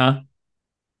then huh?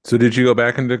 So did you go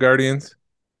back into Guardians?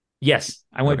 Yes,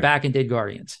 I went Okay. back and did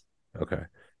Guardians, Okay.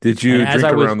 Did and you as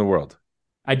drink around the world?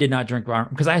 I did not drink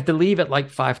because I had to leave at like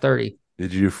 5:30.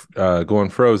 Did you go on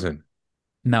Frozen?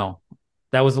 No,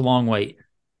 that was a long wait.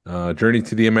 Journey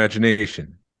to the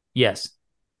Imagination. Yes,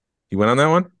 You went on that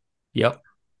one? yep,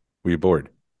 Were you bored?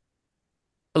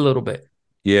 a little bit.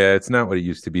 Yeah, it's not what it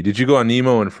used to be. Did you go on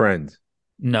Nemo and Friends?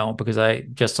 No, because I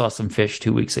just saw some fish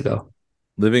 2 weeks ago.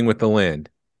 Living with the Land?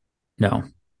 No,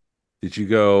 Did you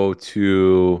go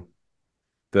to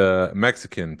the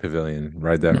Mexican Pavilion?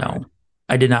 Ride that ride? no,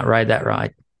 I did not ride that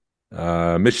ride.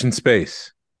 Mission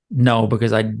Space? No,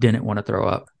 because I didn't want to throw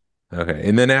up. Okay.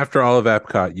 And then after all of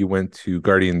Epcot, you went to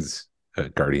Guardians,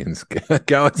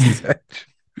 Galaxy's Edge.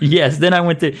 Yes, then I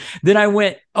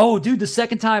went, oh dude, the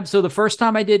second time. So the first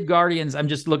time I did Guardians, I'm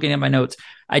just looking at my notes.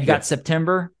 I got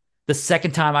September. The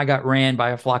second time I got ran by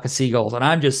a flock of seagulls, and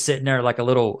I'm just sitting there like a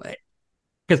little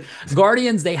because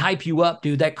Guardians, they hype you up,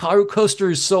 dude. That car coaster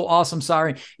is so awesome.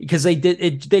 Sorry, because they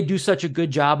do such a good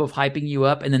job of hyping you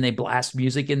up, and then they blast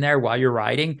music in there while you're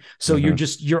riding. So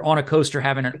you're on a coaster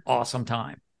having an awesome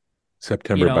time.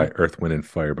 September by Earth, Wind, and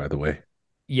Fire, by the way.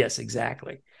 Yes,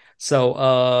 exactly. So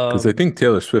because I think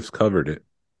Taylor Swift's covered it.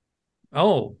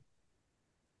 Oh,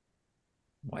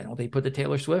 why don't they put the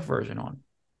Taylor Swift version on?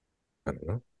 I don't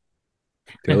know.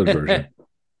 Taylor's version.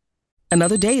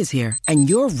 Another day is here, and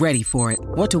you're ready for it.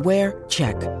 What to wear?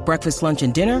 Check. Breakfast, lunch,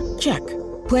 and dinner? Check.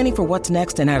 Planning for what's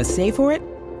next and how to save for it?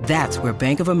 That's where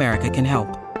Bank of America can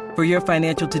help. For your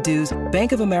financial to-dos,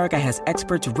 Bank of America has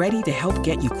experts ready to help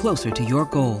get you closer to your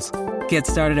goals. Get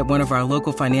started at one of our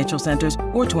local financial centers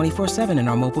or 24/7 in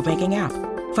our mobile banking app.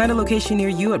 Find a location near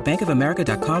you at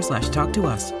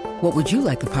bankofamerica.com/talktous. What would you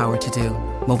like the power to do?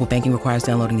 Mobile banking requires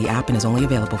downloading the app and is only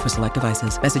available for select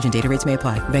devices. Message and data rates may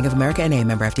apply. Bank of America N.A.,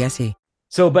 member FDIC.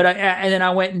 So, and then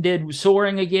I went and did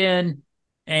Soaring again,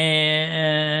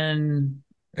 and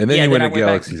then you went to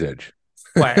Galaxy's Edge.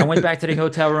 Right, I went back to the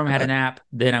hotel room, had a nap,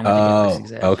 then I went to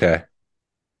Galaxy's Edge. Okay.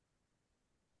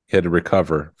 You had to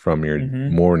recover from your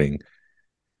morning.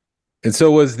 And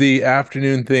so was the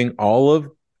afternoon thing all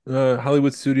of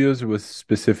Hollywood Studios, or was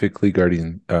specifically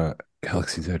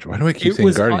Galaxy's Edge? Why do I keep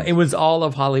saying Guardians? It was all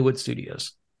of Hollywood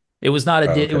Studios. It was not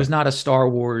it was not a Star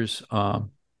Wars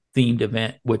themed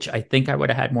event, which I think I would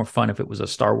have had more fun if it was a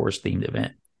Star Wars themed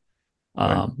event.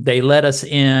 Right. They let us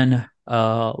in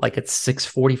like at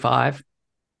 6:45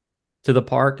 to the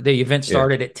park. The event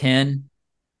started at 10.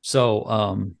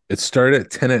 So it started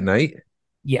at 10 at night?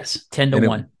 Yes, 10 to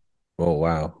 1. Oh,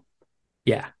 wow.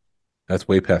 Yeah. That's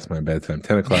way past my bedtime.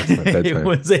 10 o'clock is my bedtime. It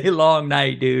was a long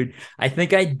night, dude. I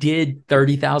think I did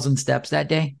 30,000 steps that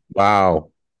day.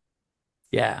 Wow.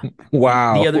 Yeah.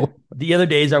 Wow. The other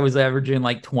days I was averaging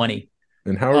like 20.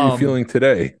 And how are you feeling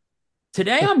today?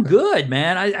 Today I'm good,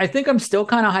 man. I think I'm still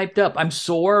kind of hyped up. I'm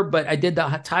sore, but I did the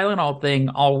Tylenol thing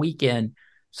all weekend,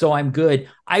 so I'm good.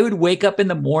 I would wake up in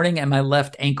the morning and my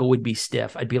left ankle would be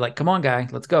stiff. I'd be like, come on, guy,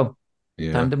 let's go.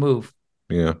 Yeah. Time to move.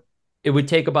 Yeah. It would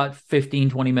take about 15,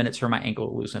 20 minutes for my ankle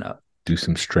to loosen up. Do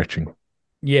some stretching.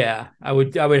 Yeah, I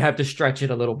would have to stretch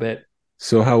it a little bit.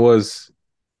 So how was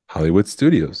Hollywood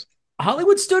Studios?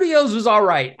 Hollywood Studios was all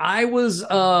right. I was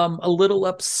a little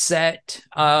upset.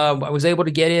 I was able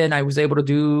to get in. I was able to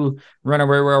do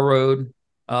Runaway Railroad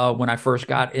when I first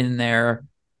got in there.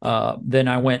 Then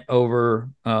I went over,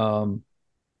 got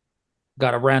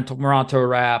a Toronto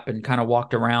wrap and kind of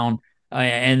walked around.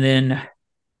 And then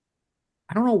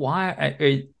I don't know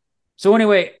why. So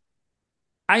anyway,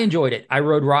 I enjoyed it. I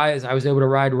rode Rise. I was able to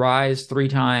ride Rise 3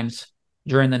 times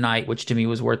during the night, which to me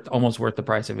was almost worth the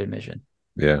price of admission.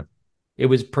 Yeah. It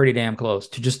was pretty damn close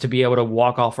to be able to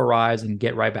walk off a Rise and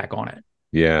get right back on it.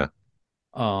 Yeah.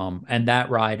 And that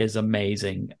ride is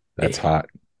amazing. That's hot.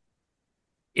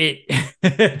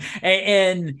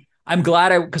 And I'm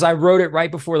glad because I rode it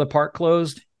right before the park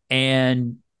closed,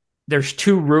 and there's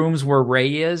 2 rooms where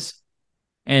Ray is,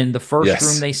 and the first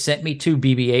room they sent me to,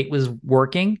 BB-8 was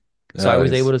working, so I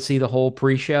was able to see the whole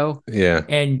pre-show. Yeah,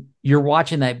 and you're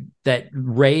watching that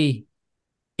Ray,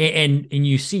 and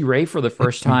you see Ray for the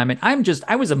first time, and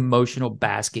I was emotional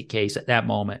basket case at that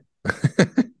moment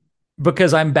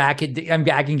because I'm back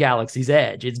in Galaxy's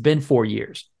Edge. It's been 4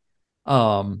 years.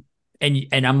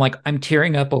 And I'm like, I'm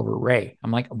tearing up over Ray.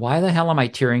 I'm like, why the hell am I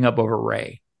tearing up over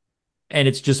Ray? And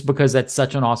it's just because that's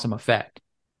such an awesome effect.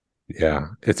 Yeah,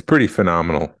 it's pretty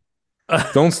phenomenal.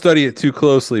 Don't study it too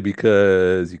closely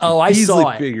because you can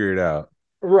easily figure it out.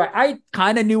 Right. I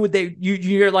kind of knew what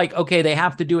you're like, okay, they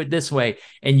have to do it this way.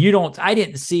 And I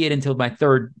didn't see it until my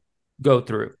 3rd go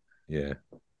through. Yeah.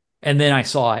 And then I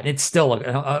saw it. And it's still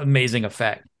an amazing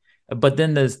effect. But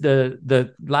then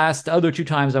the last other 2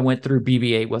 times I went through,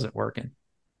 BB-8 wasn't working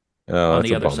on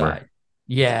the other side.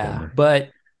 Yeah,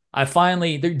 but I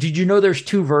finally did you know there's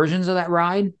 2 versions of that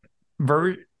ride?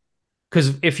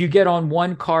 Because if you get on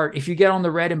one cart, if you get on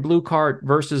the red and blue cart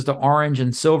versus the orange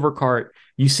and silver cart,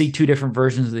 you see 2 different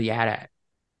versions of the AT-AT.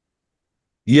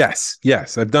 Yes,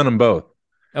 I've done them both.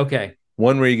 Okay.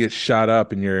 One where you get shot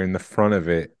up and you're in the front of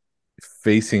it,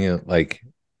 facing it like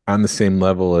on the same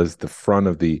level as the front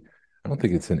of the. I don't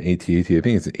think it's an AT-AT. I think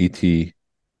it's an AT.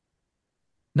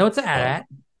 No, it's an AT-AT.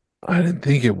 I didn't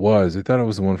think it was. I thought it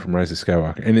was the one from Rise of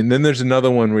Skywalker. And then there's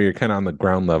another one where you're kind of on the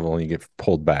ground level and you get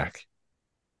pulled back.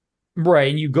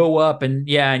 Right, and you go up and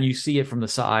you see it from the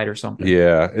side or something.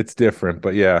 Yeah, it's different,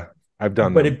 but yeah, I've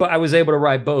done them. But I was able to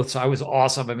ride both, so I was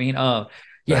awesome. I mean,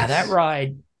 that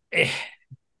ride.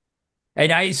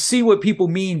 And I see what people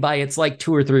mean by it's like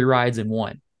 2 or 3 rides in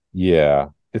one. Yeah.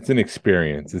 It's an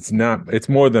experience. It's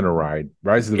more than a ride.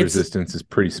 Rise of the Resistance is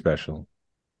pretty special.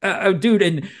 Dude,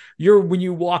 and when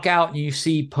you walk out and you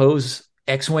see Poe's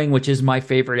X-Wing, which is my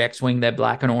favorite X-Wing, that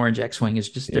black and orange X-Wing is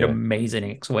just an amazing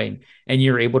X-Wing. And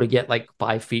you're able to get like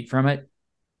 5 feet from it.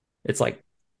 It's like,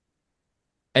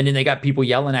 and then they got people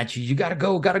yelling at you. You gotta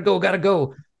go, gotta go, gotta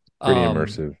go. Pretty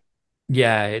immersive.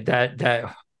 Yeah,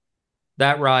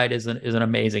 that ride is an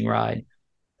amazing ride.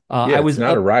 It's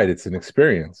not a ride; it's an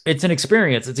experience. It's an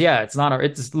experience. It's not.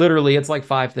 It's literally. It's like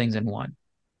 5 things in one.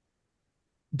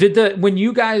 When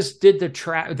you guys did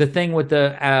the thing with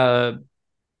the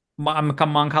Mon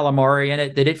Calamari in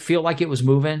it, did it feel like it was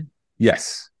moving?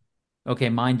 Yes. Okay,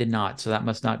 mine did not. So that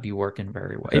must not be working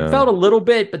very well. It felt a little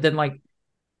bit, but then like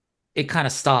it kind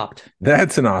of stopped.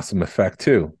 That's an awesome effect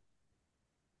too.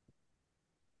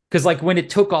 Because like when it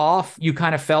took off, you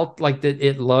kind of felt like that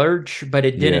it lurched, but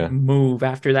it didn't move.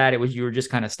 After that, you were just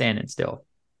kind of standing still.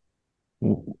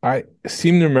 I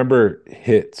seem to remember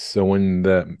hits. So when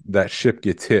that ship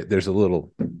gets hit, there's a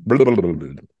little, I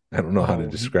don't know how to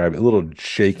describe it, a little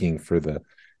shaking for the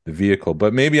vehicle.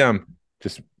 But maybe I'm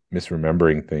just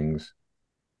misremembering things.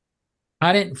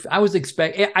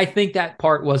 I think that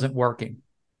part wasn't working.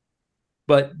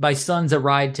 But my son's a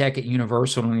ride tech at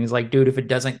Universal, and he's like, dude, if it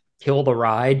doesn't kill the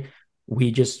ride,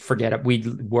 we just forget it. We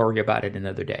worry about it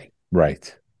another day.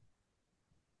 Right.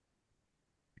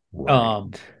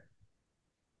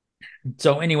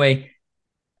 So anyway,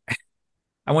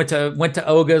 I went to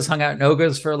Oga's, hung out in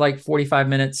Oga's for like 45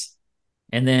 minutes,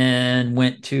 and then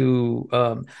went to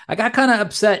I got kind of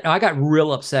upset. I got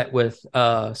real upset with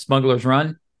Smuggler's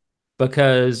Run,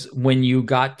 because when you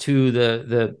got to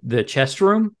the chest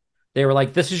room, they were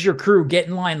like, this is your crew, get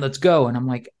in line, let's go. And I'm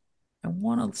like, I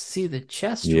want to see the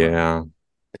chest room.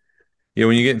 Yeah,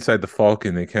 when you get inside the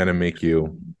Falcon, they kind of make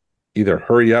you either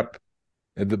hurry up.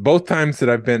 Both times that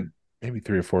I've been, maybe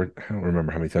 3 or 4, I don't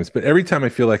remember how many times, but every time I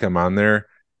feel like I'm on there,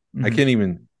 I can't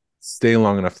even stay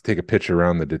long enough to take a picture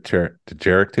around the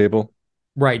Dejarik table.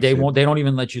 Right. They don't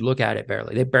even let you look at it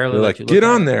barely. They barely They're let like, you look get at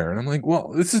on it. there. And I'm like,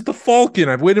 well, this is the Falcon.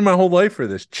 I've waited my whole life for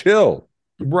this. Chill.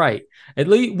 Right. At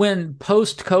least when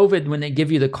post-COVID, when they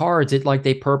give you the cards, it like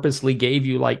they purposely gave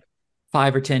you like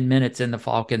 5 or 10 minutes in the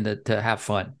Falcon to have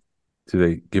fun. Do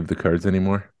they give the cards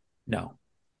anymore? No.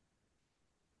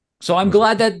 So I'm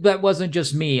glad that that wasn't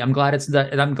just me. I'm glad it's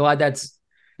that. I'm glad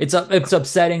it's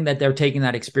upsetting that they're taking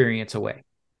that experience away.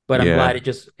 But I'm glad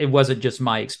Yeah. it wasn't just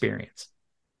my experience.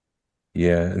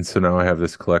 Yeah. And so now I have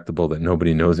this collectible that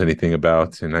nobody knows anything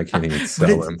about, and I can't even But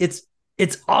sell them.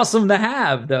 it's awesome to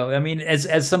have though. I mean,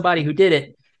 as somebody who did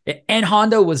it, and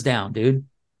Hondo was down, dude.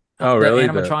 Oh, The really?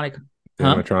 animatronic, The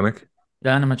huh? animatronic? The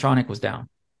animatronic was down.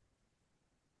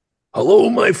 Hello,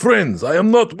 my friends. I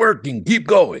am not working. Keep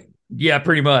going. Yeah,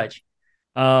 pretty much.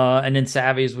 And then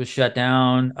Savvy's was shut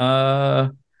down.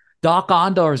 Doc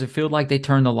Ondars, it felt like they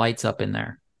turned the lights up in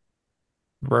there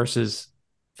versus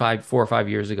 4 or 5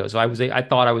 years ago. So I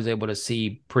thought I was able to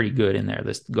see pretty good in there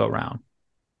this go round.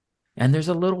 And there's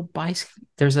a little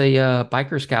there's a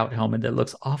biker scout helmet that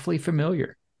looks awfully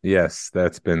familiar. Yes,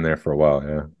 that's been there for a while.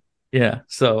 Yeah. Yeah.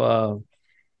 So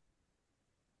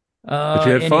But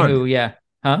you had fun. anywho, yeah.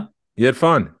 Huh? You had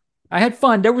fun. I had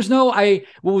fun. There was no I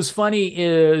what was funny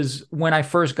is when I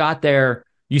first got there,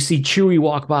 you see Chewie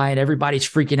walk by and everybody's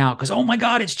freaking out because oh my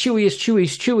God, it's Chewie, it's Chewie,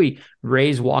 it's Chewie.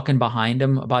 Ray's walking behind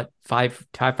him about 5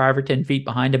 or 10 feet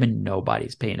behind him, and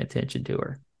nobody's paying attention to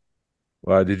her.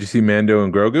 Wow. Did you see Mando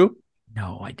and Grogu?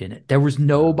 No, I didn't. There was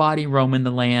nobody roaming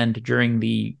the land during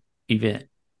the event.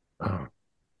 Oh.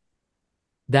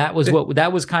 That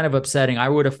was kind of upsetting. I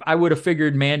would have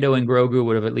figured Mando and Grogu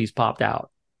would have at least popped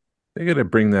out. They got to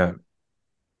bring that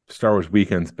Star Wars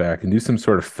weekends back and do some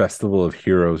sort of festival of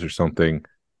heroes or something.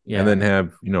 Yeah. And then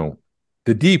have,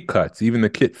 the deep cuts, even the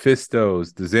Kit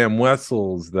Fistos, the Zam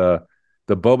Wessels, the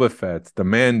Boba Fett's, the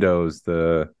Mandos,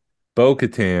 the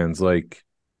Bo-Katans. Like,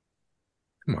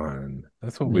 come on.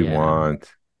 That's what we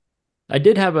want. I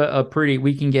did have a pretty,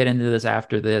 we can get into this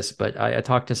after this, but I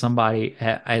talked to somebody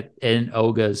in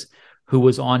Oga's who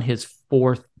was on his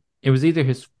it was either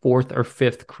his fourth or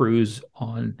fifth cruise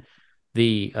on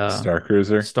the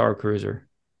Starcruiser.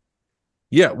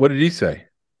 Yeah. What did he say?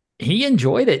 He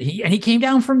enjoyed it. He came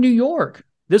down from New York.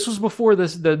 This was before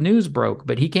the news broke,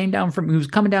 but he was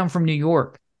coming down from New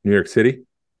York. New York City?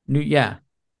 The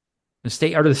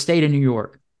state of New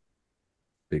York.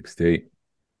 Big state.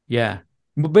 Yeah.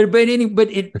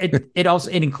 It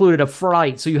also included a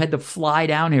flight, so you had to fly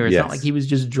down here. It's not like he was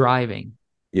just driving.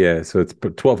 Yeah, so it's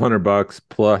 $1,200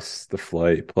 plus the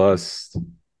flight plus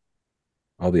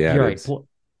all the addeds. Right.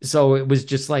 So it was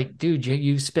just like, dude,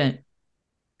 you spent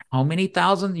how many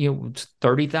thousand?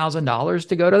 $30,000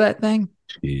 to go to that thing.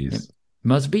 Jeez, it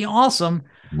must be awesome.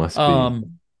 Must be,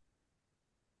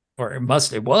 or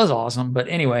it was awesome. But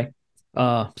anyway,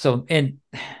 so and.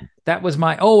 That was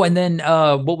and then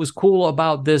what was cool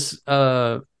about this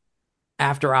after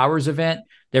hours event,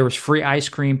 there was free ice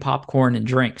cream, popcorn, and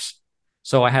drinks.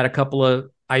 So I had a couple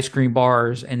of ice cream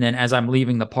bars, and then as I'm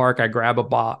leaving the park, I grab a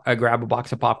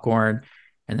box of popcorn,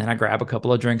 and then I grab a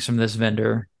couple of drinks from this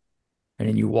vendor, and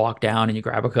then you walk down and you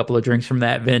grab a couple of drinks from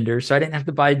that vendor. So I didn't have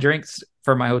to buy drinks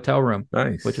for my hotel room,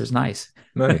 which was nice.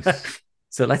 Nice.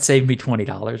 So that saved me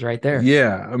 $20 right there.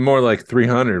 Yeah, more like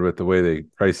 $300 with the way they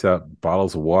price out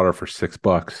bottles of water for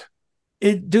 $6.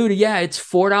 Dude, yeah, it's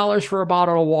 $4 for a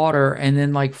bottle of water and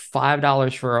then like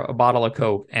 $5 for a bottle of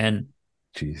Coke. And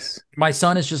jeez, my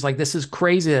son is just like, this is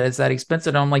crazy that it's that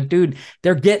expensive. And I'm like, dude,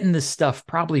 they're getting this stuff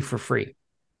probably for free.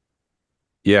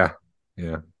 Yeah,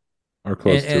 or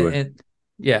close to it.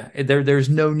 There's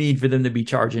no need for them to be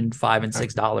charging $5 and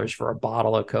 $6 for a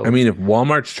bottle of Coke. I mean, if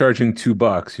Walmart's charging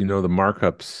 $2, the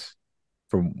markups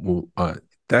from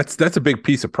that's a big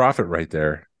piece of profit right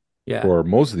there. Yeah. For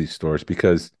most of these stores,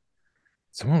 because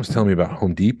someone was telling me about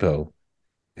Home Depot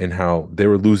and how they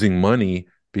were losing money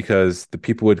because the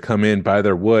people would come in, buy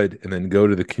their wood, and then go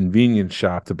to the convenience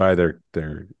shop to buy their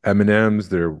M&Ms,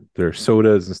 their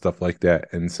sodas and stuff like that.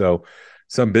 And so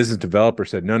some business developer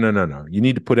said, no. You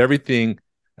need to put everything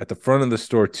at the front of the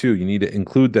store too. You need to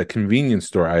include the convenience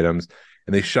store items.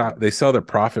 And they saw their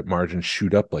profit margin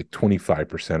shoot up like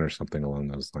 25% or something along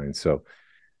those lines. So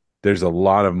there's a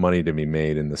lot of money to be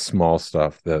made in the small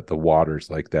stuff, the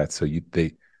waters like that. So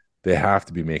they have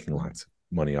to be making lots of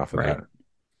money off of that.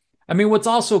 I mean, what's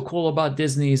also cool about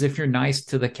Disney is if you're nice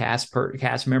to the cast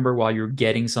member while you're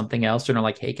getting something else, and they're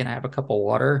like, hey, can I have a cup of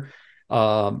water?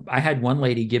 I had one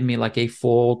lady give me like a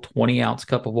full 20-ounce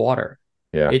cup of water.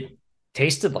 Yeah. It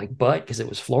tasted like butt because it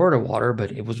was Florida water,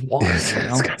 but it was water.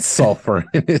 It's got sulfur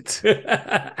in it.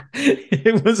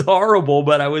 It was horrible,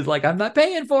 but I was like, I'm not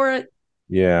paying for it.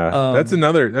 Yeah, that's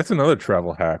another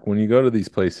travel hack. When you go to these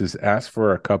places, ask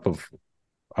for a cup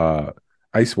of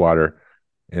ice water,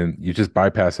 and you just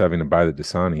bypass having to buy the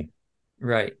Dasani.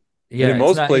 Right. Yeah. And in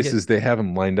most places, they have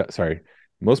them lined up. Sorry,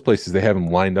 most places they have them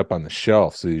lined up on the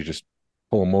shelf, so you just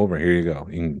pull them over. Here you go.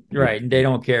 Right, and they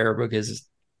don't care because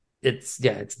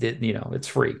it's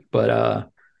free. But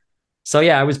so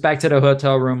yeah, I was back to the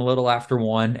hotel room a little after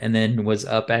 1, and then was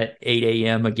up at 8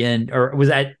 a.m. again, or was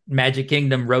at Magic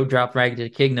Kingdom, road drop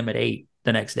Magic Kingdom at 8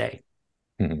 the next day.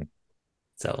 Mhm.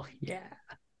 So yeah,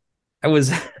 I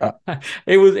was Uh,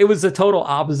 it was the total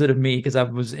opposite of me because I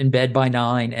was in bed by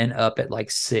 9 and up at like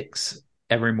 6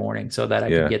 every morning so that I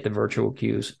could yeah. get the virtual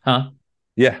queues. Huh?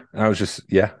 Yeah. I was just,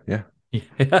 yeah. Yeah.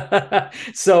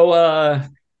 So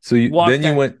So then walked you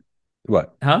that, went,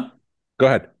 what? huh? Go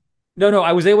ahead. No,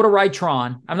 I was able to ride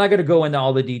Tron. I'm not going to go into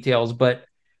all the details, but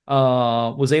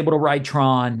was able to ride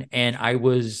Tron, and I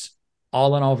was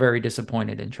all in all very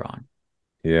disappointed in Tron.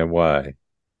 Yeah. Why?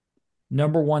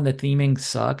 Number one, the theming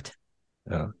sucked.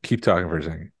 Keep talking for a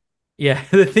second. Yeah,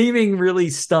 the theming really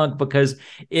stunk because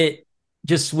it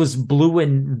just was blue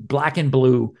and black and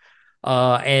blue.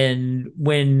 And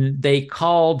when they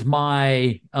called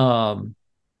my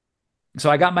so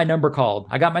I got my number called.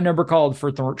 I got my number called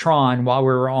for Tron while we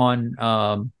were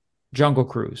on Jungle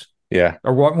Cruise, Yeah.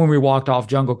 or when we walked off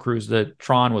Jungle Cruise, the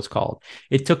Tron was called.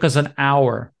 It took us an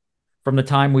hour from the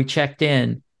time we checked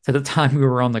in to the time we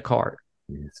were on the cart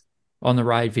Yes. on the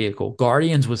ride vehicle.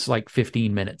 Guardians was like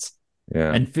 15 minutes,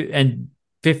 Yeah. and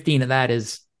 15 of that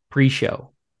is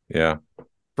pre-show Yeah.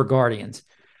 for Guardians.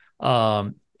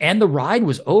 And the ride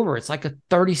was over. It's like a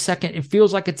 30-second. It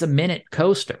feels like it's a minute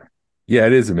coaster. Yeah,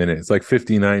 it is a minute. It's like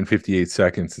 59, 58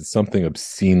 seconds. It's something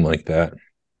obscene like that.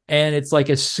 And it's like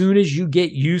as soon as you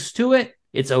get used to it,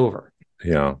 it's over.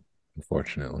 Yeah,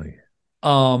 unfortunately.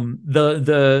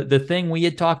 The thing we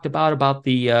had talked about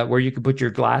the where you could put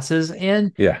your glasses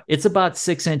in, Yeah. it's about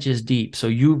 6 inches deep. So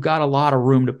you've got a lot of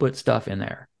room to put stuff in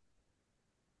there.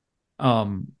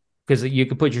 Because you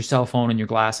could put your cell phone and your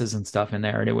glasses and stuff in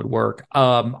there and it would work.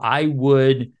 I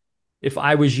would, if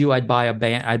I was you, I'd buy a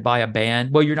band. I'd buy a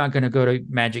band. Well, you're not going to go to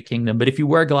Magic Kingdom, but if you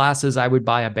wear glasses, I would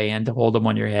buy a band to hold them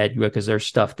on your head because there's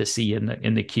stuff to see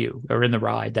in the queue or in the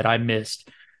ride that I missed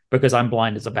because I'm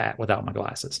blind as a bat without my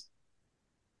glasses.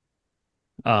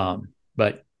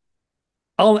 But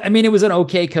I mean, it was an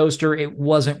okay coaster. It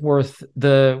wasn't worth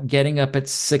the getting up at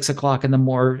 6 o'clock in the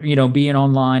morning, being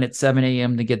online at 7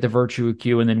 a.m. to get the virtual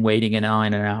queue and then waiting in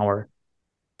line an hour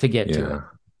to get to it.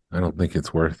 I don't think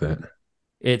it's worth it.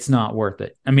 It's not worth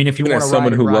it. I mean, if you Even want as to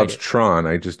someone ride it, who ride loves it. Tron,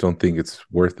 I just don't think it's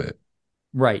worth it.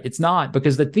 Right. It's not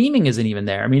because the theming isn't even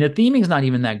there. I mean, the theming's not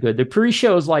even that good. The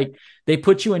pre-show is like they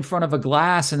put you in front of a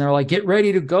glass and they're like, get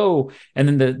ready to go. And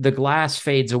then the glass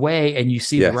fades away and you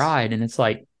see the ride. And it's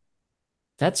like,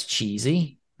 that's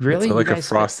cheesy. Really? It's like a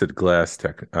frosted glass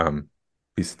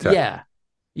piece of tech. Yeah.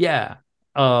 Yeah.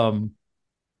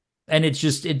 And it's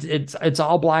just it's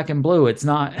all black and blue. It's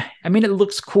not, I mean, it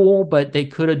looks cool, but they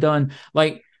could have done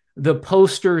like the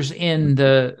posters in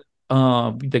the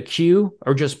queue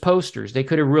are just posters. They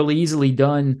could have really easily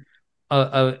done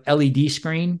a LED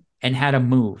screen and had them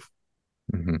move.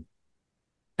 Mm-hmm.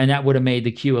 And that would have made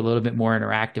the queue a little bit more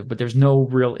interactive, but there's no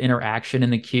real interaction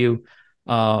in the queue.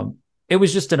 It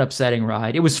was just an upsetting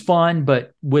ride. It was fun,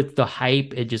 but with the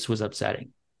hype, it just was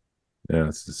upsetting. Yeah,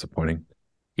 it's disappointing.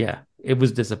 Yeah, it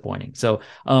was disappointing. So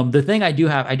the thing I do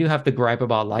have to gripe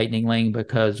about Lightning Lane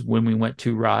because when we went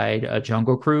to ride a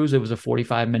Jungle Cruise, it was a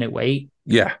 45-minute wait.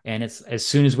 Yeah. And it's as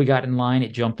soon as we got in line,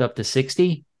 it jumped up to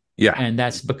 60. Yeah. And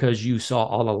that's because you saw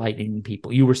all the lightning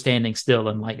people. You were standing still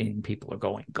and lightning people are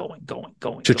going.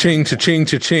 Cha-ching, cha-ching,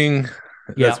 cha-ching.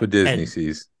 Yeah. That's what Disney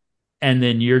sees. And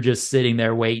then you're just sitting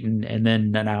there waiting. And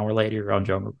then an hour later, you're on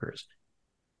Jungle Cruise.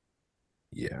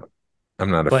 Yeah.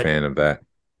 I'm not a fan of that.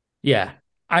 Yeah.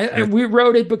 We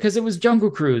rode it because it was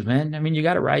Jungle Cruise, man. I mean, you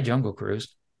got to ride Jungle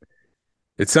Cruise.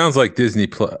 It sounds like Disney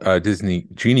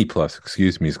Genie Plus,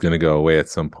 excuse me, is going to go away at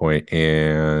some point,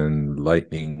 and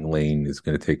Lightning Lane is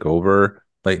going to take over.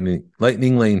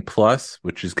 Lightning Lane Plus,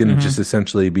 which is going to just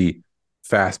essentially be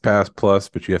Fast Pass Plus,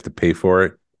 but you have to pay for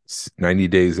it. It's 90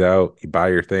 days out, you buy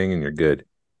your thing, and you're good.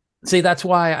 See, that's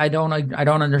why I don't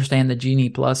understand the Genie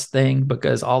Plus thing,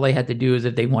 because all they had to do is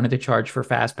if they wanted to charge for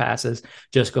fast passes,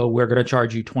 just go, we're going to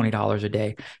charge you $20 a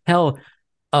day. Hell,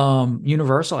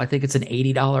 Universal, I think it's an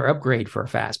 $80 upgrade for a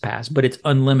fast pass, but it's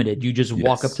unlimited. You just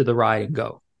walk up to the ride and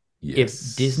go. Yes.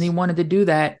 If Disney wanted to do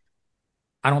that,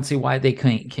 I don't see why they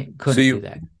couldn't do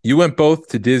that. You went both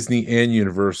to Disney and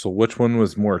Universal. Which one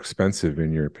was more expensive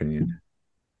in your opinion?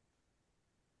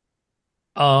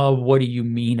 What do you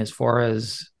mean as far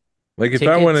as like if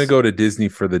tickets? I want to go to Disney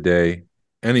for the day,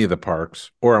 any of the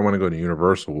parks, or I want to go to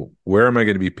Universal, where am I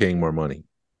going to be paying more money?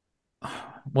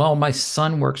 Well, my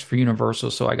son works for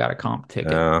Universal, so I got a comp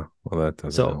ticket. Well, that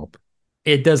doesn't help.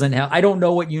 It doesn't help. I don't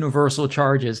know what Universal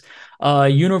charges.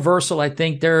 Universal, I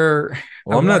think I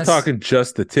Well, I'm want not to, talking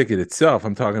just the ticket itself.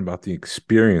 I'm talking about the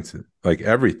experience, like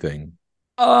everything.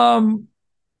 um,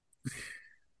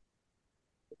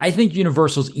 I think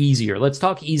Universal's easier. Let's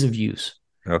talk ease of use.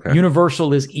 Okay.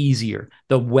 Universal is easier.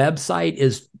 The website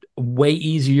is way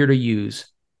easier to use.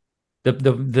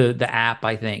 The app,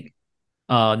 I think.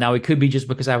 Now it could be just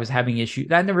because I was having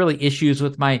issues. I had really issues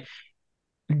with my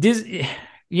Disney,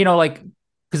 like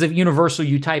because of Universal,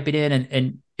 you type it in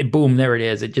and boom, there it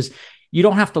is. It just you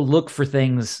don't have to look for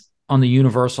things on the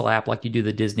Universal app like you do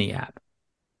the Disney app.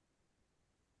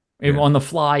 Yeah. On the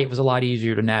fly, it was a lot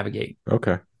easier to navigate.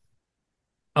 Okay.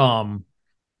 Um,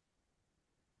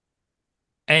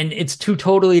 and it's two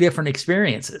totally different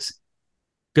experiences.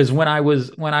 Because when I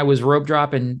was rope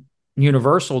dropping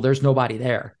Universal, there's nobody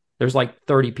there. There's like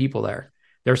 30 people there.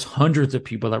 There's hundreds of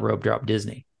people that rope drop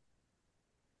Disney.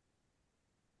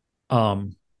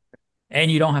 Um, and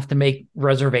you don't have to make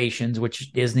reservations,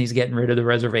 which Disney's getting rid of the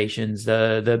reservations.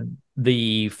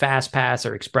 The fast pass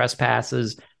or express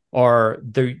passes are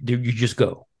you just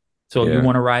go. So if you Yeah.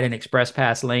 want to ride an express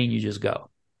pass lane, you just go.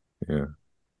 Yeah.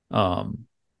 Um,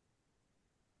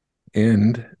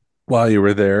 And while you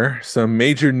were there, some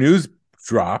major news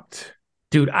dropped.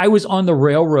 dude, I was on the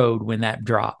railroad when that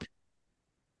dropped.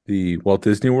 The Walt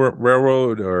Disney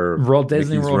Railroad or Walt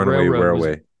Disney Mickey's World Runaway Railroad was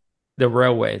Railway. the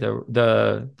railway,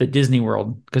 the Disney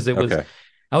World, because it was. Okay.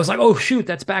 I was like, oh shoot,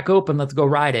 that's back open. Let's go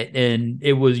ride it. And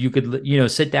it was you could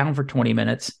sit down for 20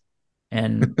 minutes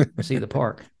and see the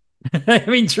park. I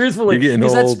mean, truthfully, You're getting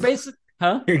because that's old. space,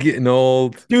 huh? You're getting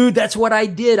old. Dude, that's what I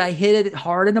did. I hit it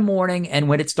hard in the morning, and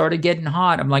when it started getting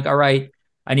hot, I'm like, all right,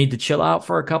 I need to chill out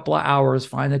for a couple of hours,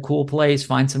 find a cool place,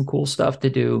 find some cool stuff to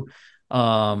do,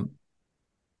 and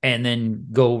then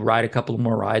go ride a couple of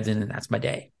more rides, and then that's my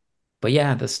day. But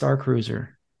yeah, the Starcruiser.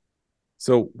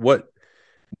 So what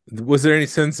was there any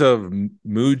sense of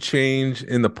mood change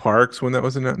in the parks when that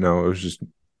was announced? No, it was just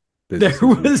There business as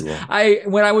was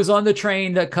usual. when I was on the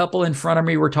train, the couple in front of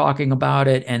me were talking about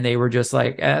it, and they were just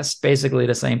like, it's basically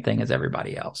the same thing as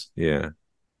everybody else. Yeah.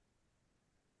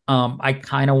 I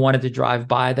kind of wanted to drive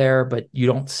by there, but you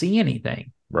don't see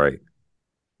anything. Right.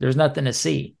 There's nothing to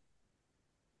see.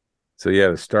 So yeah,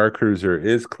 the Starcruiser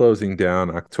is closing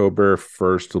down. October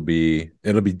 1st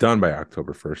it'll be done by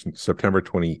October 1st. September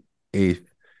 28th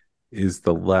is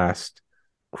the last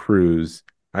cruise.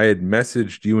 I had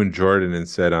messaged you and Jordan and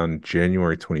said on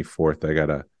January 24th I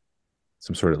got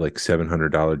some sort of like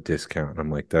 $700 discount. I'm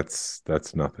like, that's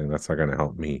nothing. That's not going to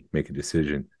help me make a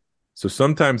decision. So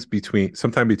sometime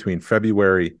between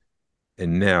February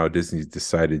and now, Disney's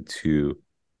decided to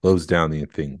close down the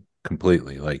thing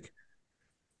completely. Like,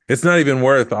 it's not even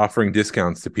worth offering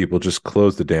discounts to people. Just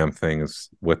close the damn thing is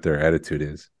what their attitude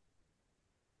is.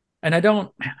 And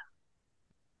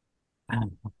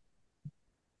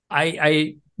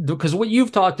because what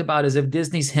you've talked about is if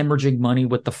Disney's hemorrhaging money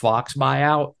with the Fox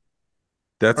buyout,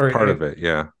 That's or part of it.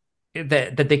 Yeah.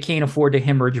 that they can't afford to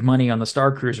hemorrhage money on the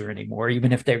Starcruiser anymore,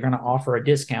 even if they're going to offer a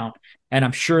discount. And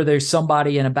I'm sure there's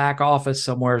somebody in a back office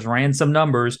somewhere has ran some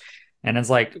numbers, and it's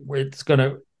like it's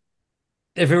gonna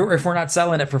if we're not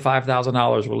selling it for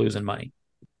 $5,000, we're losing money.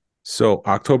 So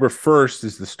October 1st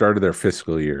is the start of their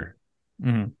fiscal year.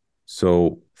 Mm-hmm.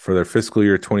 So for their fiscal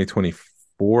year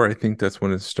 2024, I think that's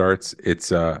when it starts.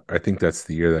 It's I think that's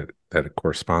the year that it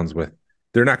corresponds with.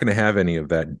 They're not going to have any of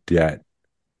that debt,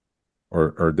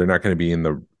 or they're not going to be in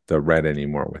the red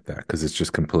anymore with that because it's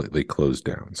just completely closed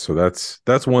down. So that's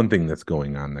one thing that's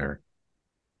going on there.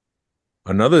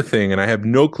 Another thing, and I have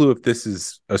no clue if this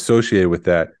is associated with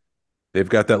that, they've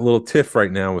got that little tiff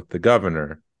right now with the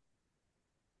governor.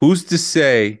 Who's to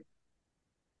say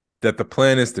that the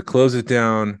plan is to close it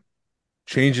down,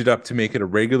 change it up to make it a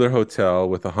regular hotel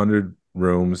with 100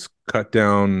 rooms, cut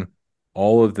down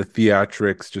all of the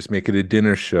theatrics, just make it a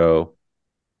dinner show,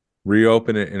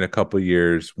 reopen it in a couple of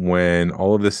years when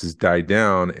all of this has died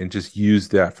down, and just use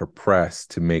that for press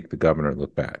to make the governor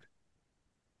look bad?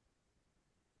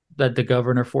 That the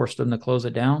governor forced them to close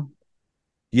it down.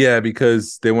 Yeah,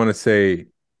 because they want to say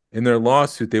in their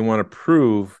lawsuit, they want to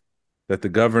prove that the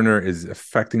governor is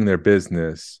affecting their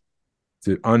business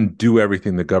to undo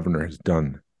everything the governor has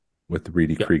done with the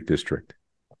Reedy Creek district.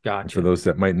 Gotcha. And for those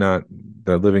that might not,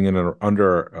 they're living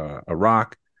under a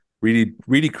rock.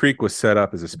 Reedy Creek was set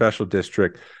up as a special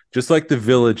district, just like the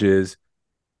Villages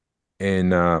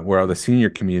and where the senior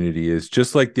community is,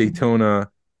 just like Daytona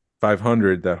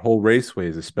 500. That whole raceway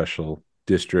is a special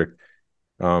district.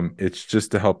 It's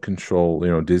just to help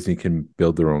control. Disney can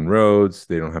build their own roads.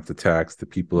 They don't have to tax the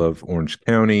people of Orange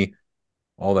County.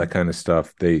 all that kind of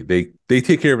stuff. They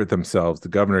take care of it themselves. The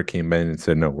governor came in and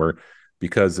said, no, we're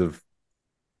because of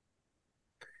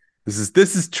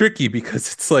this is tricky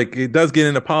because it's like it does get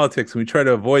into politics and we try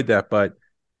to avoid that, but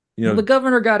Well, the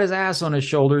governor got his ass on his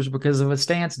shoulders because of a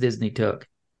stance Disney took.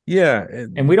 yeah,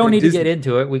 And we don't need to get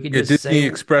into it. We could just Disney say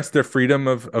expressed their freedom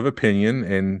of opinion,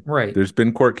 and right. there's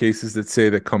been court cases that say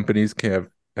that companies can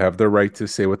have their right to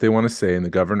say what they want to say, and the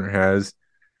governor has,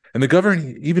 and the governor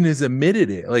even has admitted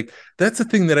it. Like that's the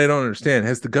thing that I don't understand.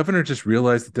 Has the governor just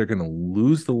realized that they're going to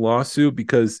lose the lawsuit?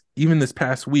 Because even this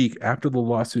past week, after the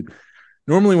lawsuit,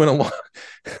 normally when a law,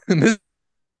 this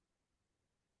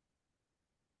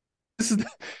is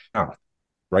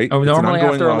right. Oh, It's an normally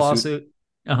ongoing after a lawsuit.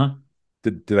 lawsuit.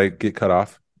 Did I get cut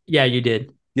off? Yeah, you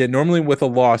did. Yeah, normally with a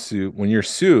lawsuit, when you're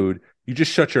sued, you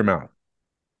just shut your mouth.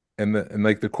 And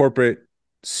like the corporate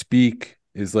speak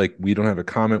is like, we don't have a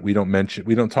comment, we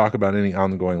don't talk about any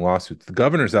ongoing lawsuits. The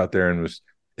governor's out there and was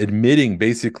admitting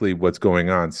basically what's going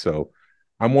on. So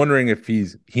I'm wondering if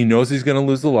he knows he's going to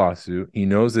lose the lawsuit. He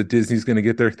knows that Disney's going to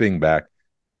get their thing back,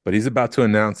 but he's about to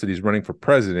announce that he's running for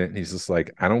president. And he's just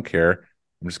like, I don't care.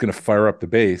 I'm just going to fire up the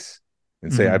base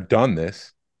and say, I've done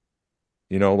this.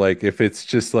 Like if it's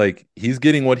just like he's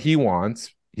getting what he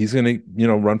wants, he's going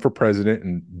to, run for president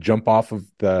and jump off of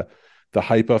the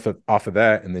hype off of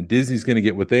that. And then Disney's going to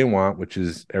get what they want, which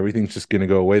is everything's just going to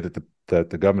go away that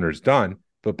the governor's done.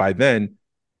 But by then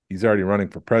he's already running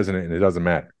for president and it doesn't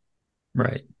matter.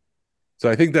 Right. So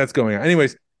I think that's going on.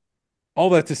 Anyways, all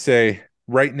that to say,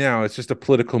 right now, it's just a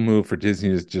political move for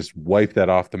Disney to just wipe that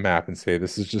off the map and say,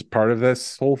 this is just part of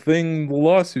this whole thing, the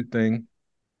lawsuit thing.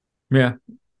 Yeah.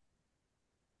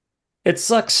 It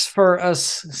sucks for us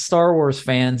Star Wars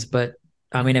fans, but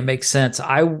I mean, it makes sense.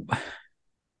 Sorry,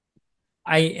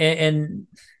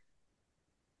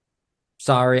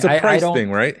 it's a price I don't,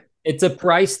 thing, right? It's a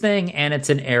price thing and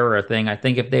it's an era thing. I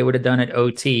think if they would have done it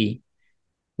OT,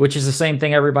 which is the same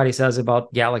thing everybody says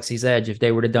about Galaxy's Edge, if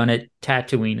they would have done it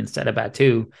Tatooine instead of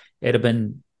Batuu, it'd have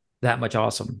been that much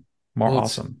awesome, more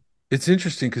awesome. It's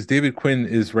interesting because David Quinn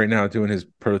is right now doing his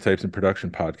prototypes and production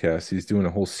podcast. He's doing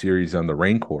a whole series on the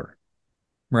Rancor.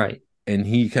 Right. And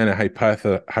he kind of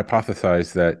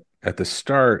hypothesized that at the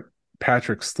start,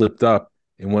 Patrick slipped up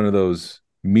in one of those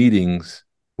meetings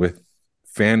with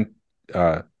fan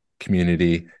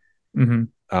community in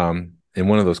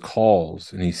one of those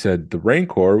calls. And he said, the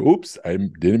Rancor, oops, I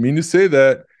didn't mean to say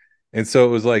that. And so it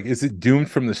was like, is it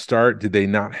doomed from the start? Did they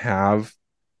not have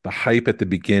the hype at the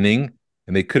beginning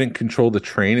and they couldn't control the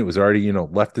train? It was already,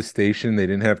 left the station. They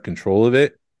didn't have control of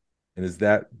it. And is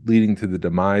that leading to the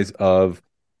demise of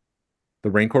the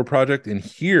Rancor project? And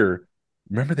here,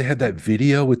 remember they had that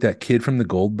video with that kid from the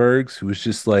Goldbergs who was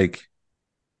just like,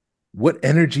 what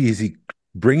energy is he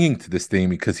bringing to this thing?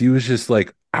 Because he was just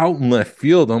like out in left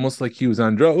field, almost like he was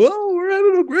on drugs. Oh, we're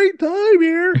having a great time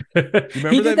here.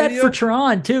 He did that for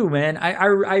Tron too, man.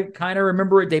 I kind of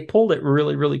remember it. They pulled it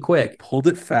really, really quick. Pulled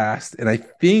it fast. And I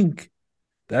think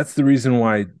that's the reason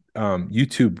why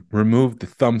YouTube removed the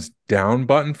thumbs down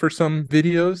button for some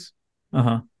videos.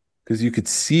 Because you could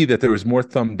see that there was more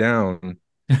thumb down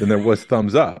than there was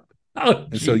thumbs up.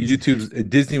 And so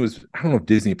Disney was, I don't know if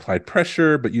Disney applied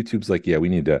pressure, but YouTube's like, yeah, we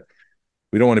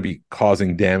don't want to be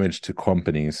causing damage to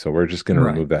companies. So we're just going to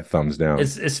remove that thumbs down.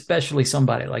 Especially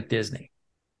somebody like Disney.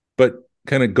 But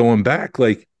kind of going back,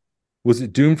 like, was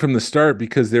it doomed from the start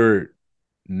because they were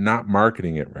not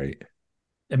marketing it right?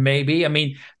 Maybe. I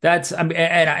mean,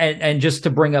 and just to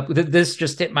bring up, this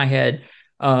just hit my head.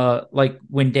 Like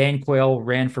when Dan Quayle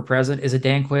ran for president, is it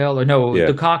Dan Quayle or no? Yeah.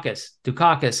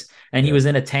 Dukakis, and he was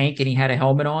in a tank and he had a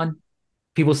helmet on.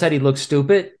 People said he looked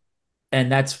stupid,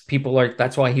 and that's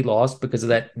why he lost because of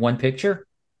that one picture.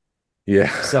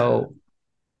 Yeah. So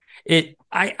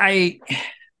I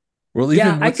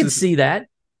could see that.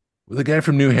 The guy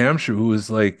from New Hampshire who was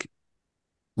like,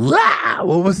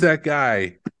 what was that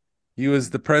guy? He was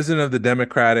the president of the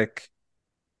Democratic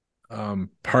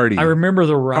party. I remember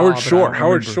the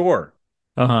Howard Shore.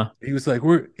 He was like,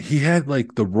 he had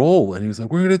like the role, and he was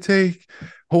like, we're gonna take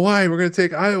Hawaii, we're gonna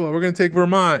take Iowa, we're gonna take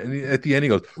Vermont, and at the end he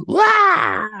goes,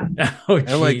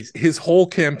 and like his whole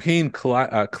campaign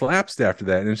collapsed after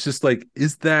that. And it's just like,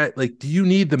 is that like, do you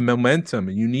need the momentum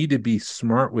and you need to be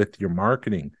smart with your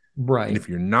marketing, right? And if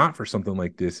you're not for something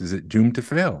like this, is it doomed to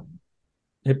fail?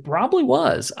 It probably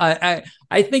was. I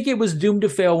think it was doomed to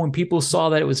fail when people saw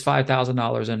that it was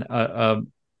 $5,000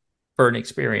 for an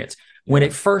experience. When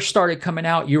it first started coming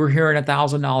out, you were hearing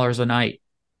 $1,000 a night,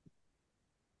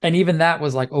 and even that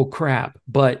was like, oh crap!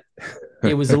 But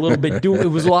it was a little bit. It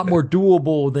was a lot more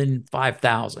doable than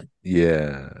 5,000.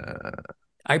 Yeah.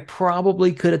 I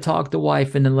probably could have talked the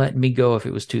wife into letting me go if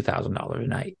it was $2,000 a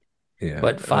night. Yeah,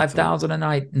 But 5,000 a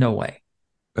night, no way.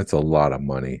 that's a lot of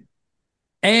money.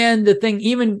 And the thing,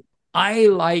 even I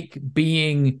like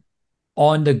being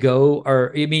on the go,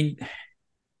 or I mean,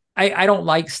 I don't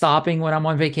like stopping when I'm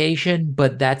on vacation,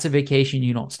 but that's a vacation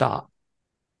you don't stop.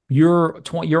 You're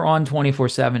on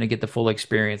 24/7 to get the full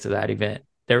experience of that event.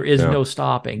 There is Yeah. no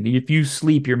stopping. If you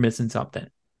sleep, you're missing something.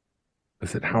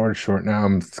 Is it Howard Shore?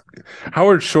 Now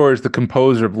Howard Shore is the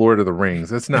composer of Lord of the Rings.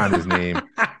 That's not his name.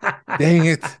 Dang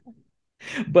it.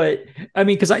 But I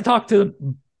mean, because I talked to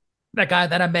that guy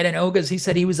that I met in Oga's, he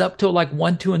said he was up till like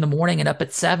 1, 2 in the morning and up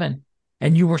at 7,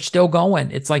 and you were still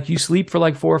going. It's like you sleep for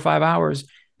like 4 or 5 hours,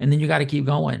 and then you got to keep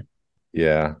going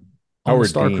Yeah. on the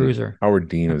Howard Dean. Starcruiser. Howard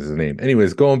Dean was his name.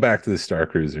 Anyways, going back to the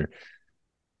Starcruiser.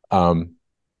 Um,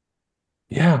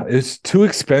 yeah, it's too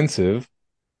expensive.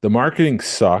 The marketing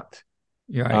sucked.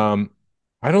 You're right.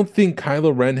 I don't think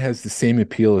Kylo Ren has the same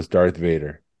appeal as Darth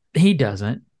Vader. He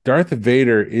doesn't. Darth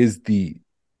Vader is the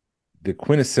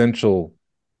quintessential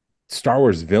Star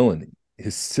Wars villain.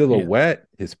 His silhouette,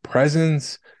 his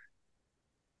presence,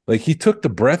 like he took the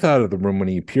breath out of the room when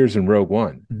he appears in Rogue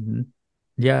One. Mm-hmm.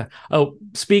 Yeah. Oh,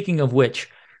 speaking of which,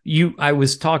 I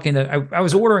was talking to, I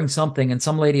was ordering something, and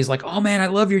some lady's like, "Oh man, I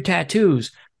love your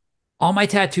tattoos. All my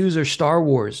tattoos are Star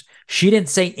Wars." She didn't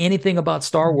say anything about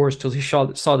Star Wars till she saw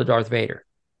the Darth Vader.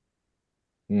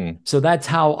 So that's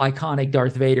how iconic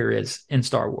Darth Vader is in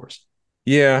Star Wars.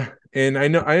 Yeah, and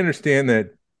I understand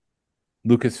that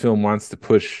Lucasfilm wants to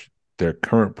push their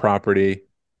current property,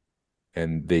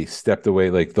 and they stepped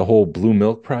away, like the whole Blue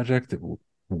Milk project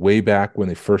way back when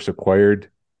they first acquired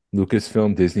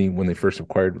Lucasfilm. Disney, when they first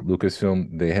acquired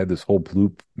Lucasfilm, they had this whole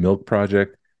Blue Milk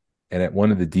project, and at one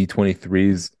of the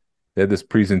D23s, they had this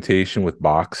presentation with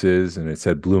boxes, and it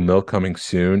said Blue Milk coming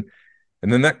soon,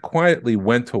 and then that quietly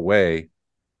went away,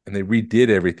 and they redid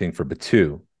everything for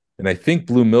Batuu. And I think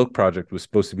Blue Milk Project was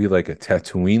supposed to be like a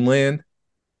Tatooine land.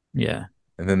 Yeah.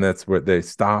 And then that's where they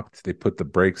stopped. They put the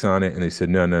brakes on it, and they said,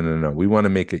 no, no, no, no. We want to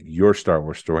make it your Star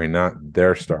Wars story, not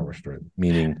their Star Wars story.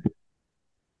 Meaning,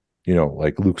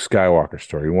 like Luke Skywalker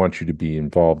story. We want you to be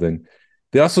involved in.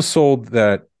 They also sold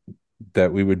that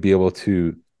we would be able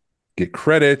to get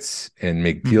credits and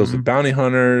make deals with bounty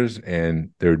hunters, and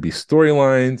there would be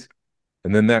storylines.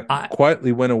 And then that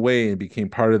quietly went away and became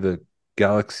part of the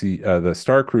Galaxy, the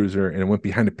Starcruiser, and it went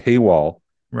behind a paywall,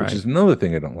 which is another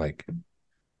thing I don't like.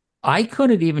 I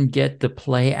couldn't even get the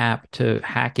Play app to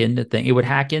hack into things. It would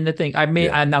hack into things.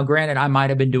 Now granted, I might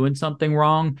have been doing something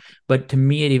wrong, but to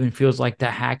me, it even feels like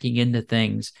the hacking into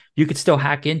things. You could still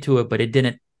hack into it, but it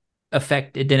didn't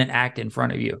act in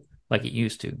front of you like it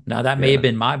used to. Now that may have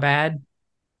been my bad,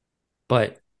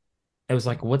 but it was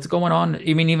like, what's going on?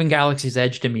 I mean, even Galaxy's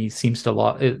Edge to me seems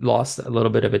to it lost a little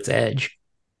bit of its edge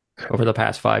over the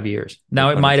past 5 years. Now,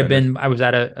 it might have been I was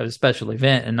at a special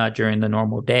event and not during the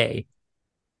normal day.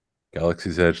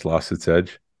 Galaxy's Edge lost its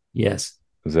edge? Yes.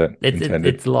 Was that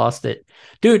intended? It's lost it.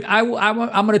 Dude, I'm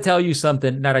going to tell you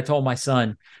something that I told my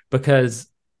son, because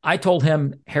I told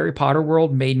him Harry Potter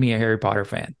World made me a Harry Potter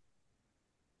fan.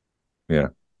 Yeah.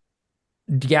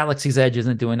 Galaxy's Edge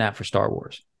isn't doing that for Star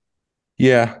Wars.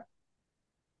 Yeah.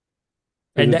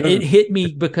 And it hit me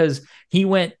because he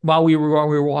went while we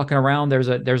were walking around. There's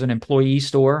an employee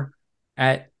store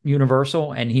at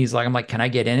Universal, and I'm like, can I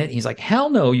get in it? He's like, hell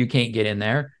no, you can't get in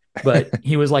there. But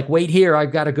he was like, wait here,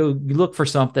 I've got to go look for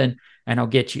something, and I'll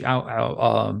get you.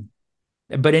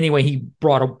 But anyway, he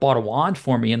bought a wand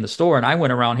for me in the store, and I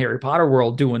went around Harry Potter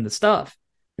World doing the stuff.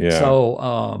 Yeah.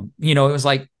 So it was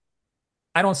like,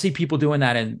 I don't see people doing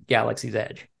that in Galaxy's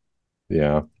Edge.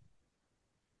 Yeah.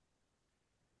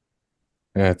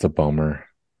 That's a bummer.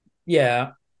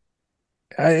 Yeah.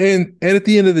 And at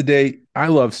the end of the day, I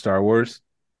love Star Wars.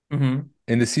 Mm-hmm.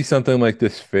 And to see something like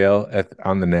this fail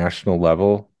on the national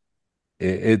level,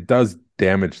 it does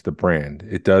damage the brand.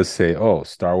 It does say, oh,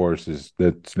 Star Wars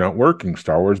that's not working.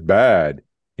 Star Wars bad.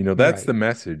 That's the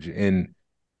message. And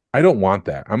I don't want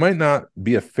that. I might not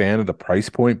be a fan of the price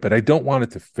point, but I don't want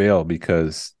it to fail,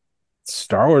 because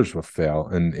Star Wars will fail.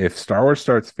 And if Star Wars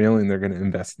starts failing, they're going to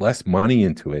invest less money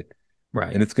into it.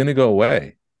 Right. And it's going to go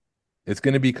away. It's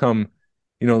going to become,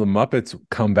 the Muppets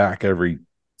come back every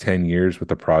 10 years with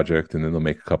a project, and then they'll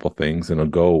make a couple things and it'll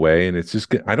go away. And it's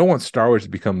just, I don't want Star Wars to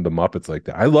become the Muppets like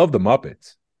that. I love the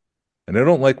Muppets, and I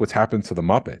don't like what's happened to the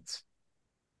Muppets,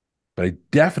 but I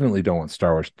definitely don't want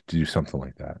Star Wars to do something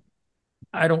like that.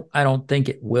 I don't think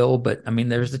it will, but I mean,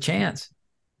 there's the chance.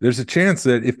 There's a chance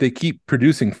that if they keep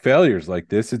producing failures like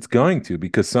this, it's going to,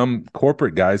 because some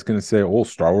corporate guy is going to say, oh,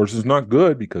 Star Wars is not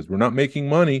good because we're not making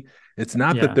money. It's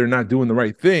not that they're not doing the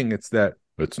right thing. It's that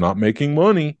It's not making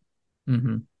money.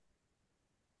 Mm-hmm.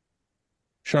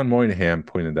 Sean Moynihan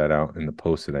pointed that out in the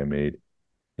post that I made.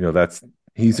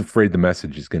 He's afraid the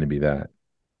message is going to be that.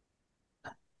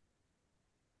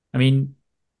 I mean,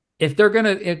 if they're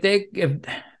gonna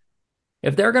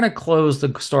if they're gonna close the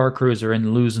Starcruiser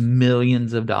and lose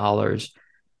millions of dollars,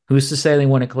 who's to say they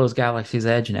want to close Galaxy's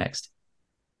Edge next?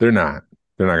 They're not.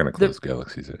 They're not going to close The,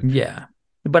 Galaxy's Edge. yeah,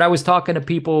 but I was talking to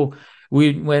people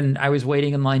when I was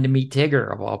waiting in line to meet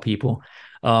Tigger of all people.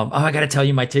 I got to tell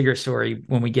you my Tigger story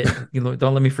when we get.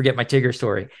 Don't let me forget my Tigger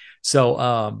story.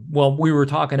 So, well, we were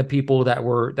talking to people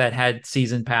that had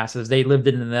season passes. They lived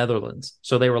in the Netherlands,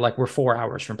 so they were like, "We're 4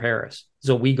 hours from Paris,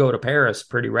 so we go to Paris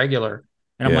pretty regular."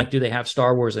 And I'm like, "Do they have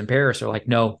Star Wars in Paris?" They're like,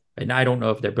 "No," and I don't know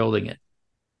if they're building it.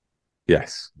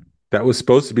 Yes, that was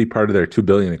supposed to be part of their 2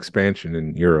 billion expansion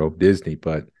in Euro Disney,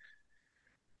 but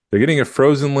they're getting a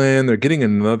Frozen land. They're getting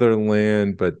another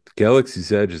land, but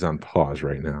Galaxy's Edge is on pause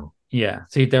right now. Yeah.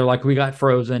 See, they're like, we got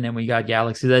Frozen and we got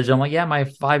Galaxy's Edge. I'm like, yeah, my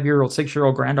 5-year-old,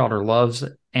 6-year-old granddaughter loves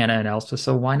Anna and Elsa,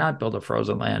 so why not build a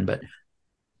Frozen land? But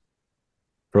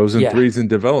Frozen yeah, 3 is in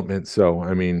development, so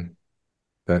I mean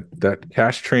that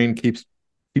cash train keeps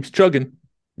chugging.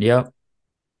 yep.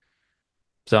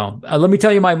 So let me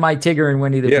tell you my Tigger and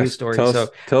Winnie the Pooh story. Tell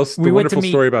us the wonderful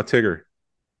story about Tigger.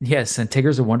 Yes, and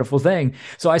Tigger's a wonderful thing.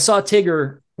 So I saw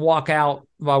Tigger walk out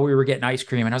while we were getting ice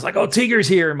cream, and I was like, "Oh, Tigger's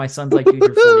here!" And my son's like, "Dude,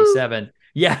 you're 47."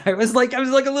 Yeah, I was like a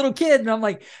little kid, and I'm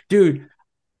like, "Dude,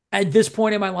 at this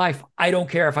point in my life, I don't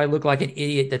care if I look like an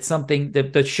idiot. That's something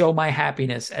that show my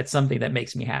happiness at something that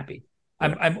makes me happy.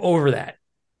 I'm over that."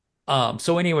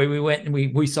 So anyway, we went and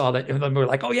we saw that, and we were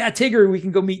like, "Oh yeah, Tigger, we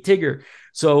can go meet Tigger."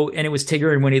 So, and it was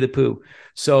Tigger and Winnie the Pooh.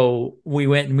 So we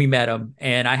went and we met him,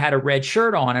 and I had a red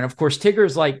shirt on, and of course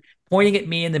Tigger's like pointing at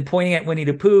me and then pointing at Winnie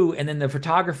the Pooh, and then the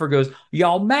photographer goes,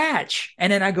 "Y'all match,"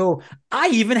 and then I go, "I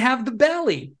even have the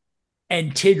belly,"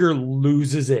 and Tigger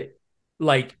loses it.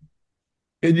 Like,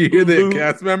 and you hear the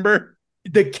cast member?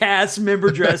 The cast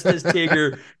member dressed as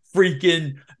Tigger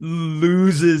freaking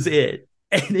loses it.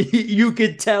 And you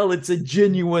could tell it's a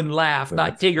genuine laugh, that's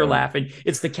not Tigger laughing.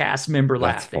 It's the cast member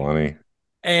laughing. That's funny.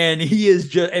 And he is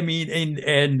just, I mean,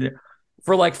 and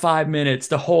for like 5 minutes,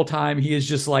 the whole time he is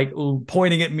just like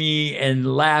pointing at me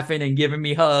and laughing and giving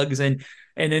me hugs. And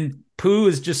then Pooh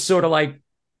is just sort of like,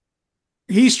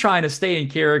 he's trying to stay in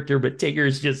character, but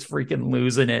Tigger's just freaking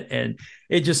losing it. And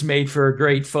it just made for a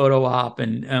great photo op.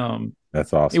 And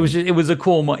that's awesome. It was a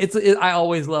cool moment. I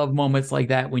always love moments like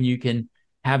that when you can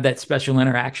have that special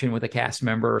interaction with a cast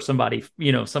member or somebody,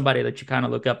 somebody that you kind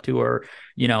of look up to, or,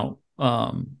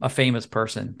 a famous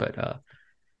person. But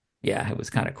yeah, it was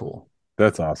kind of cool.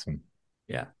 That's awesome.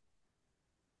 Yeah.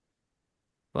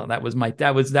 Well, that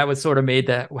was sort of made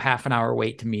that half an hour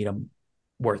wait to meet him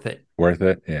worth it. Worth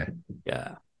it. Yeah.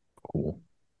 Yeah. Cool.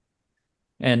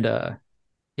 And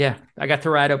yeah, I got to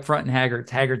ride up front in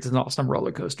Hagrid's. Hagrid's is an awesome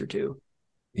roller coaster too.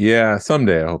 Yeah,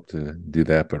 someday I hope to do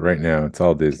that, but right now it's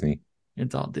all Disney.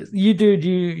 It's all Disney.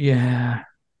 Yeah.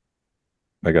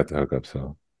 I got the hookup,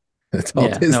 so it's all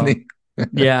Disney. No.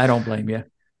 Yeah, I don't blame you.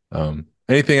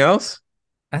 Anything else?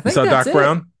 I think you saw Doc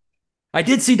Brown? I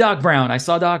did see Doc Brown. I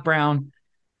saw Doc Brown.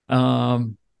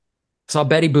 Saw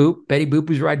Betty Boop. Betty Boop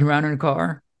was riding around in a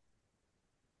car.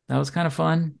 That was kind of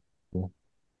fun. Cool.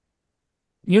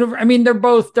 I mean, they're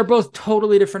both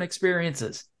totally different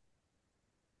experiences.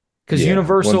 Because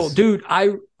Universal, dude,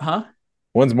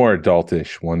 one's more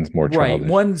adultish, one's more childish.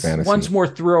 Right. One's more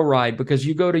thrill ride, because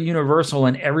you go to Universal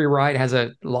and every ride has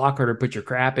a locker to put your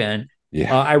crap in.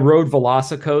 Yeah. I rode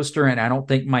Velocicoaster and I don't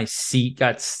think my seat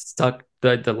got stuck.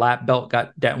 The lap belt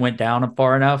went down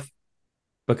far enough,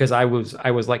 because I was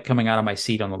like coming out of my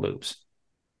seat on the loops.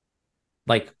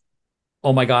 Like,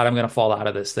 oh my God, I'm going to fall out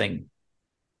of this thing.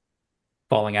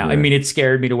 Falling out. Yeah. I mean, it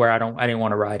scared me to where I didn't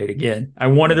want to ride it again. I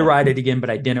wanted to ride it again, but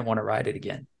I didn't want to ride it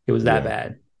again. It was that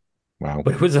bad. Wow.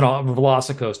 But it was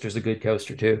Velocicoaster is a good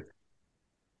coaster too.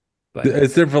 But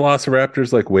is there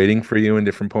Velociraptors like waiting for you in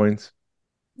different points?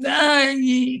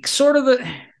 Sort of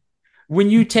when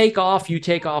you take off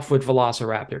with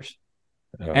Velociraptors.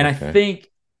 And I think,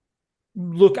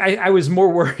 look, I was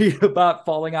more worried about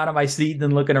falling out of my seat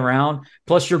than looking around.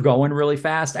 Plus, you're going really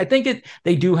fast. I think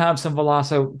they do have some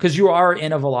because you are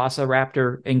in a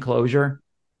Velociraptor enclosure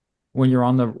when you're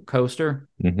on the coaster.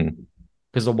 Mm-hmm.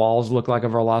 Because the walls look like a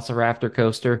Velociraptor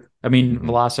coaster. I mean,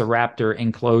 Velociraptor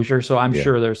enclosure. So I'm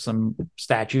sure there's some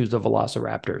statues of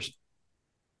Velociraptors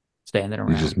standing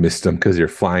around. You just missed them because you're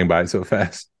flying by so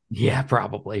fast. Yeah,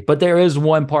 probably. But there is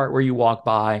one part where you walk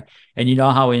by, and you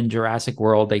know how in Jurassic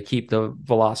World they keep the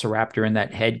Velociraptor in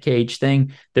that head cage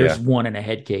thing? There's one in a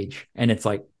head cage, and it's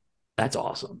like, that's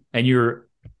awesome. And you're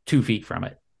 2 feet from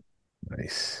it.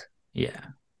 Nice. Yeah.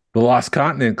 The Lost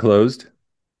Continent closed.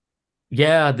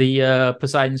 Yeah, the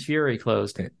Poseidon's Fury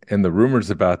closed. And the rumors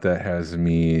about that has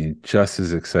me just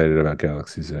as excited about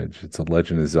Galaxy's Edge. It's a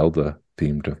Legend of Zelda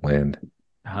themed land.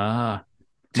 Ah,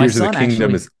 my Tears of the son Kingdom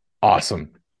actually, is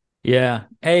awesome. yeah.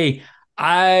 Hey,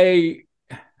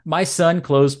 my son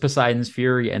closed Poseidon's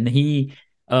Fury, and he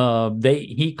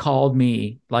called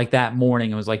me like that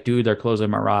morning and was like, dude, they're closing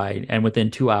my ride. And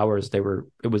within 2 hours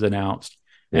it was announced.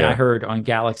 And I Yeah. heard on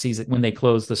Galaxies that when they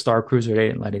closed the Starcruiser, they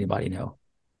didn't let anybody know.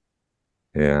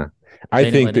 Yeah. I They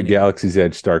didn't think let the anybody. Galaxy's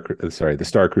Edge the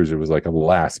Starcruiser was like a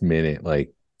last minute,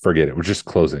 like, forget it. We're just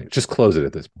closing it. Just close it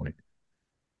at this point.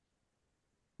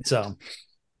 So,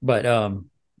 but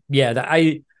yeah,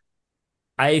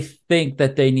 I think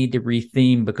that they need to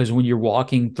retheme, because when you're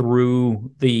walking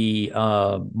through the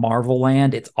Marvel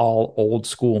land, it's all old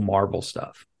school Marvel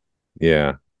stuff.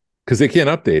 Yeah. Because they can't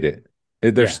update it.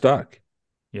 They're Yeah. stuck.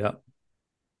 Yeah.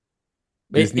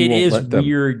 Disney It won't is let them.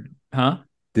 weird, huh?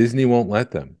 Disney won't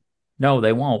let them. No,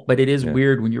 they won't. But it is Yeah.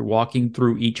 weird when you're walking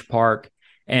through each park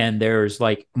and there's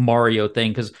like Mario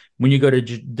thing. Because when you go to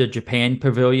the Japan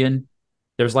pavilion,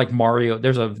 there's like Mario.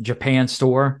 There's a Japan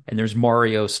store and there's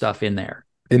Mario stuff in there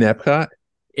In Epcot?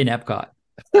 in Epcot.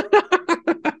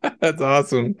 That's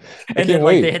awesome. I And can't then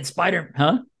like they wait. had Spider,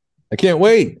 huh? I can't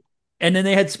wait. And then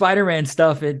they had Spider-Man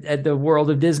stuff at the World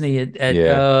of Disney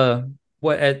Yeah.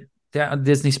 at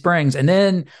Disney Springs. And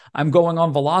then I'm going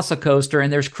on Velocicoaster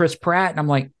and there's Chris Pratt and I'm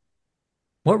like,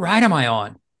 what ride am I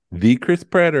on? The Chris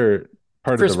Pratt or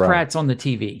part of the Chris ride? Pratt's on the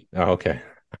TV. Oh, okay. I was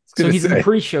So gonna he's in the say.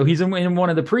 pre-show. He's in one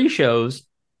of the pre-shows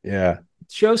Yeah.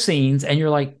 show scenes, and you're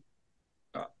like,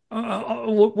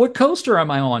 what coaster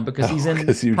am I on? Because he's Oh, in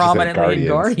because you just had prominently in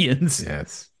Guardians. Guardians,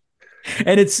 Yes.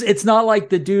 and it's not like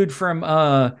the dude from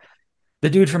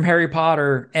Harry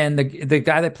Potter and the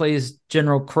guy that plays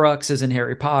General Crux is in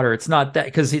Harry Potter. It's not that,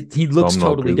 because he looks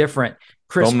totally different.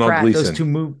 Chris Domhnall Pratt, those Gleeson. two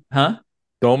move, huh?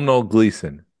 Domhnall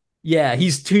Gleeson. Yeah,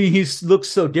 he looks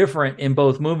so different in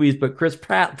both movies, but Chris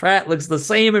Pratt looks the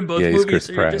same in both Yeah, he's movies. Chris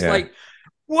So you're Pratt. just Yeah. like,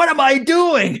 what am I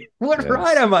doing? What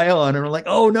ride Yes. am I on? And we're like,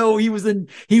 oh no, he was in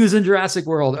Jurassic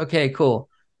World. Okay, cool.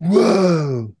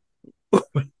 Whoa.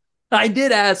 I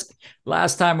did ask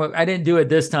last time. I didn't do it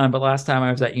this time, but last time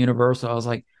I was at Universal, I was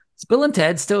like, is Bill and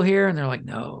Ted still here? And they're like,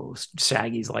 no.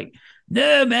 Shaggy's like,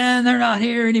 no, man, they're not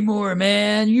here anymore,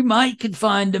 man. You might could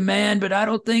find them, man, but I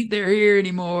don't think they're here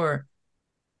anymore.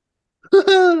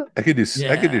 I could do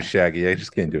Yeah. Shaggy. I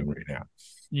just can't do him right now.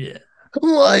 Yeah. I'm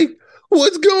like,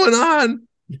 what's going on?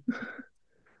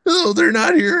 Oh, they're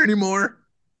not here anymore.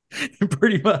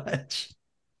 Pretty much.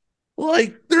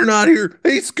 Like, they're not here.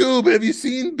 Hey, Scoob, have you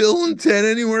seen Bill and Ted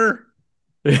anywhere?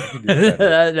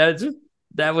 that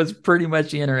was pretty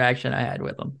much the interaction I had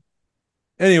with them.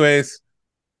 Anyways,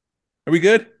 are we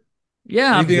good?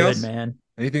 Yeah, Anything I'm good, else? man.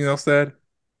 Anything else, Dad?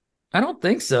 I don't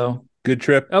think so. Good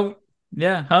trip. Oh,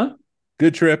 yeah, huh?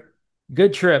 Good trip.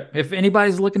 Good trip. If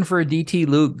anybody's looking for a DT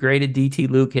Luke, graded DT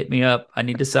Luke, hit me up. I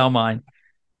need to sell mine.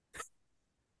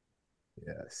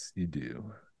 Yes, you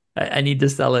do. I need to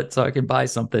sell it so I can buy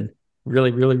something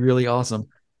really, really, really awesome.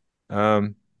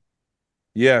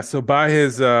 Yeah, so buy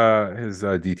his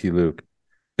DT Luke.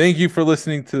 Thank you for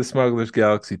listening to the Smugglers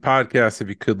Galaxy podcast. If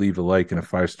you could leave a like and a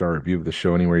 5-star review of the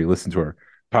show anywhere you listen to our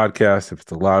podcast, if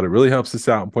it's allowed, it really helps us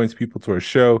out and points people to our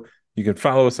show. You can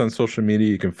follow us on social media.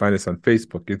 You can find us on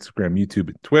Facebook, Instagram, YouTube,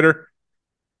 and Twitter.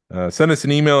 Send us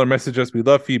an email or message us. We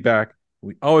love feedback.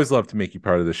 We always love to make you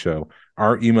part of the show.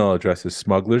 Our email address is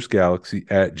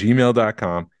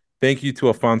smugglersgalaxy@gmail.com. Thank you to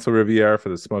Alfonso Riviera for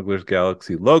the Smugglers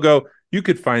Galaxy logo. You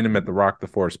could find him at the Rock the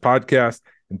Force podcast.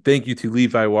 And thank you to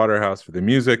Levi Waterhouse for the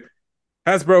music.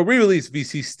 Hasbro re-release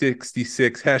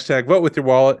VC66. Hashtag vote with your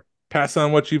wallet. Pass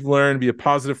on what you've learned. Be a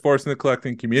positive force in the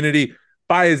collecting community.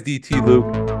 Buy his DT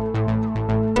Luke.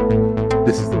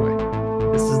 This is the way.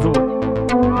 This is the way.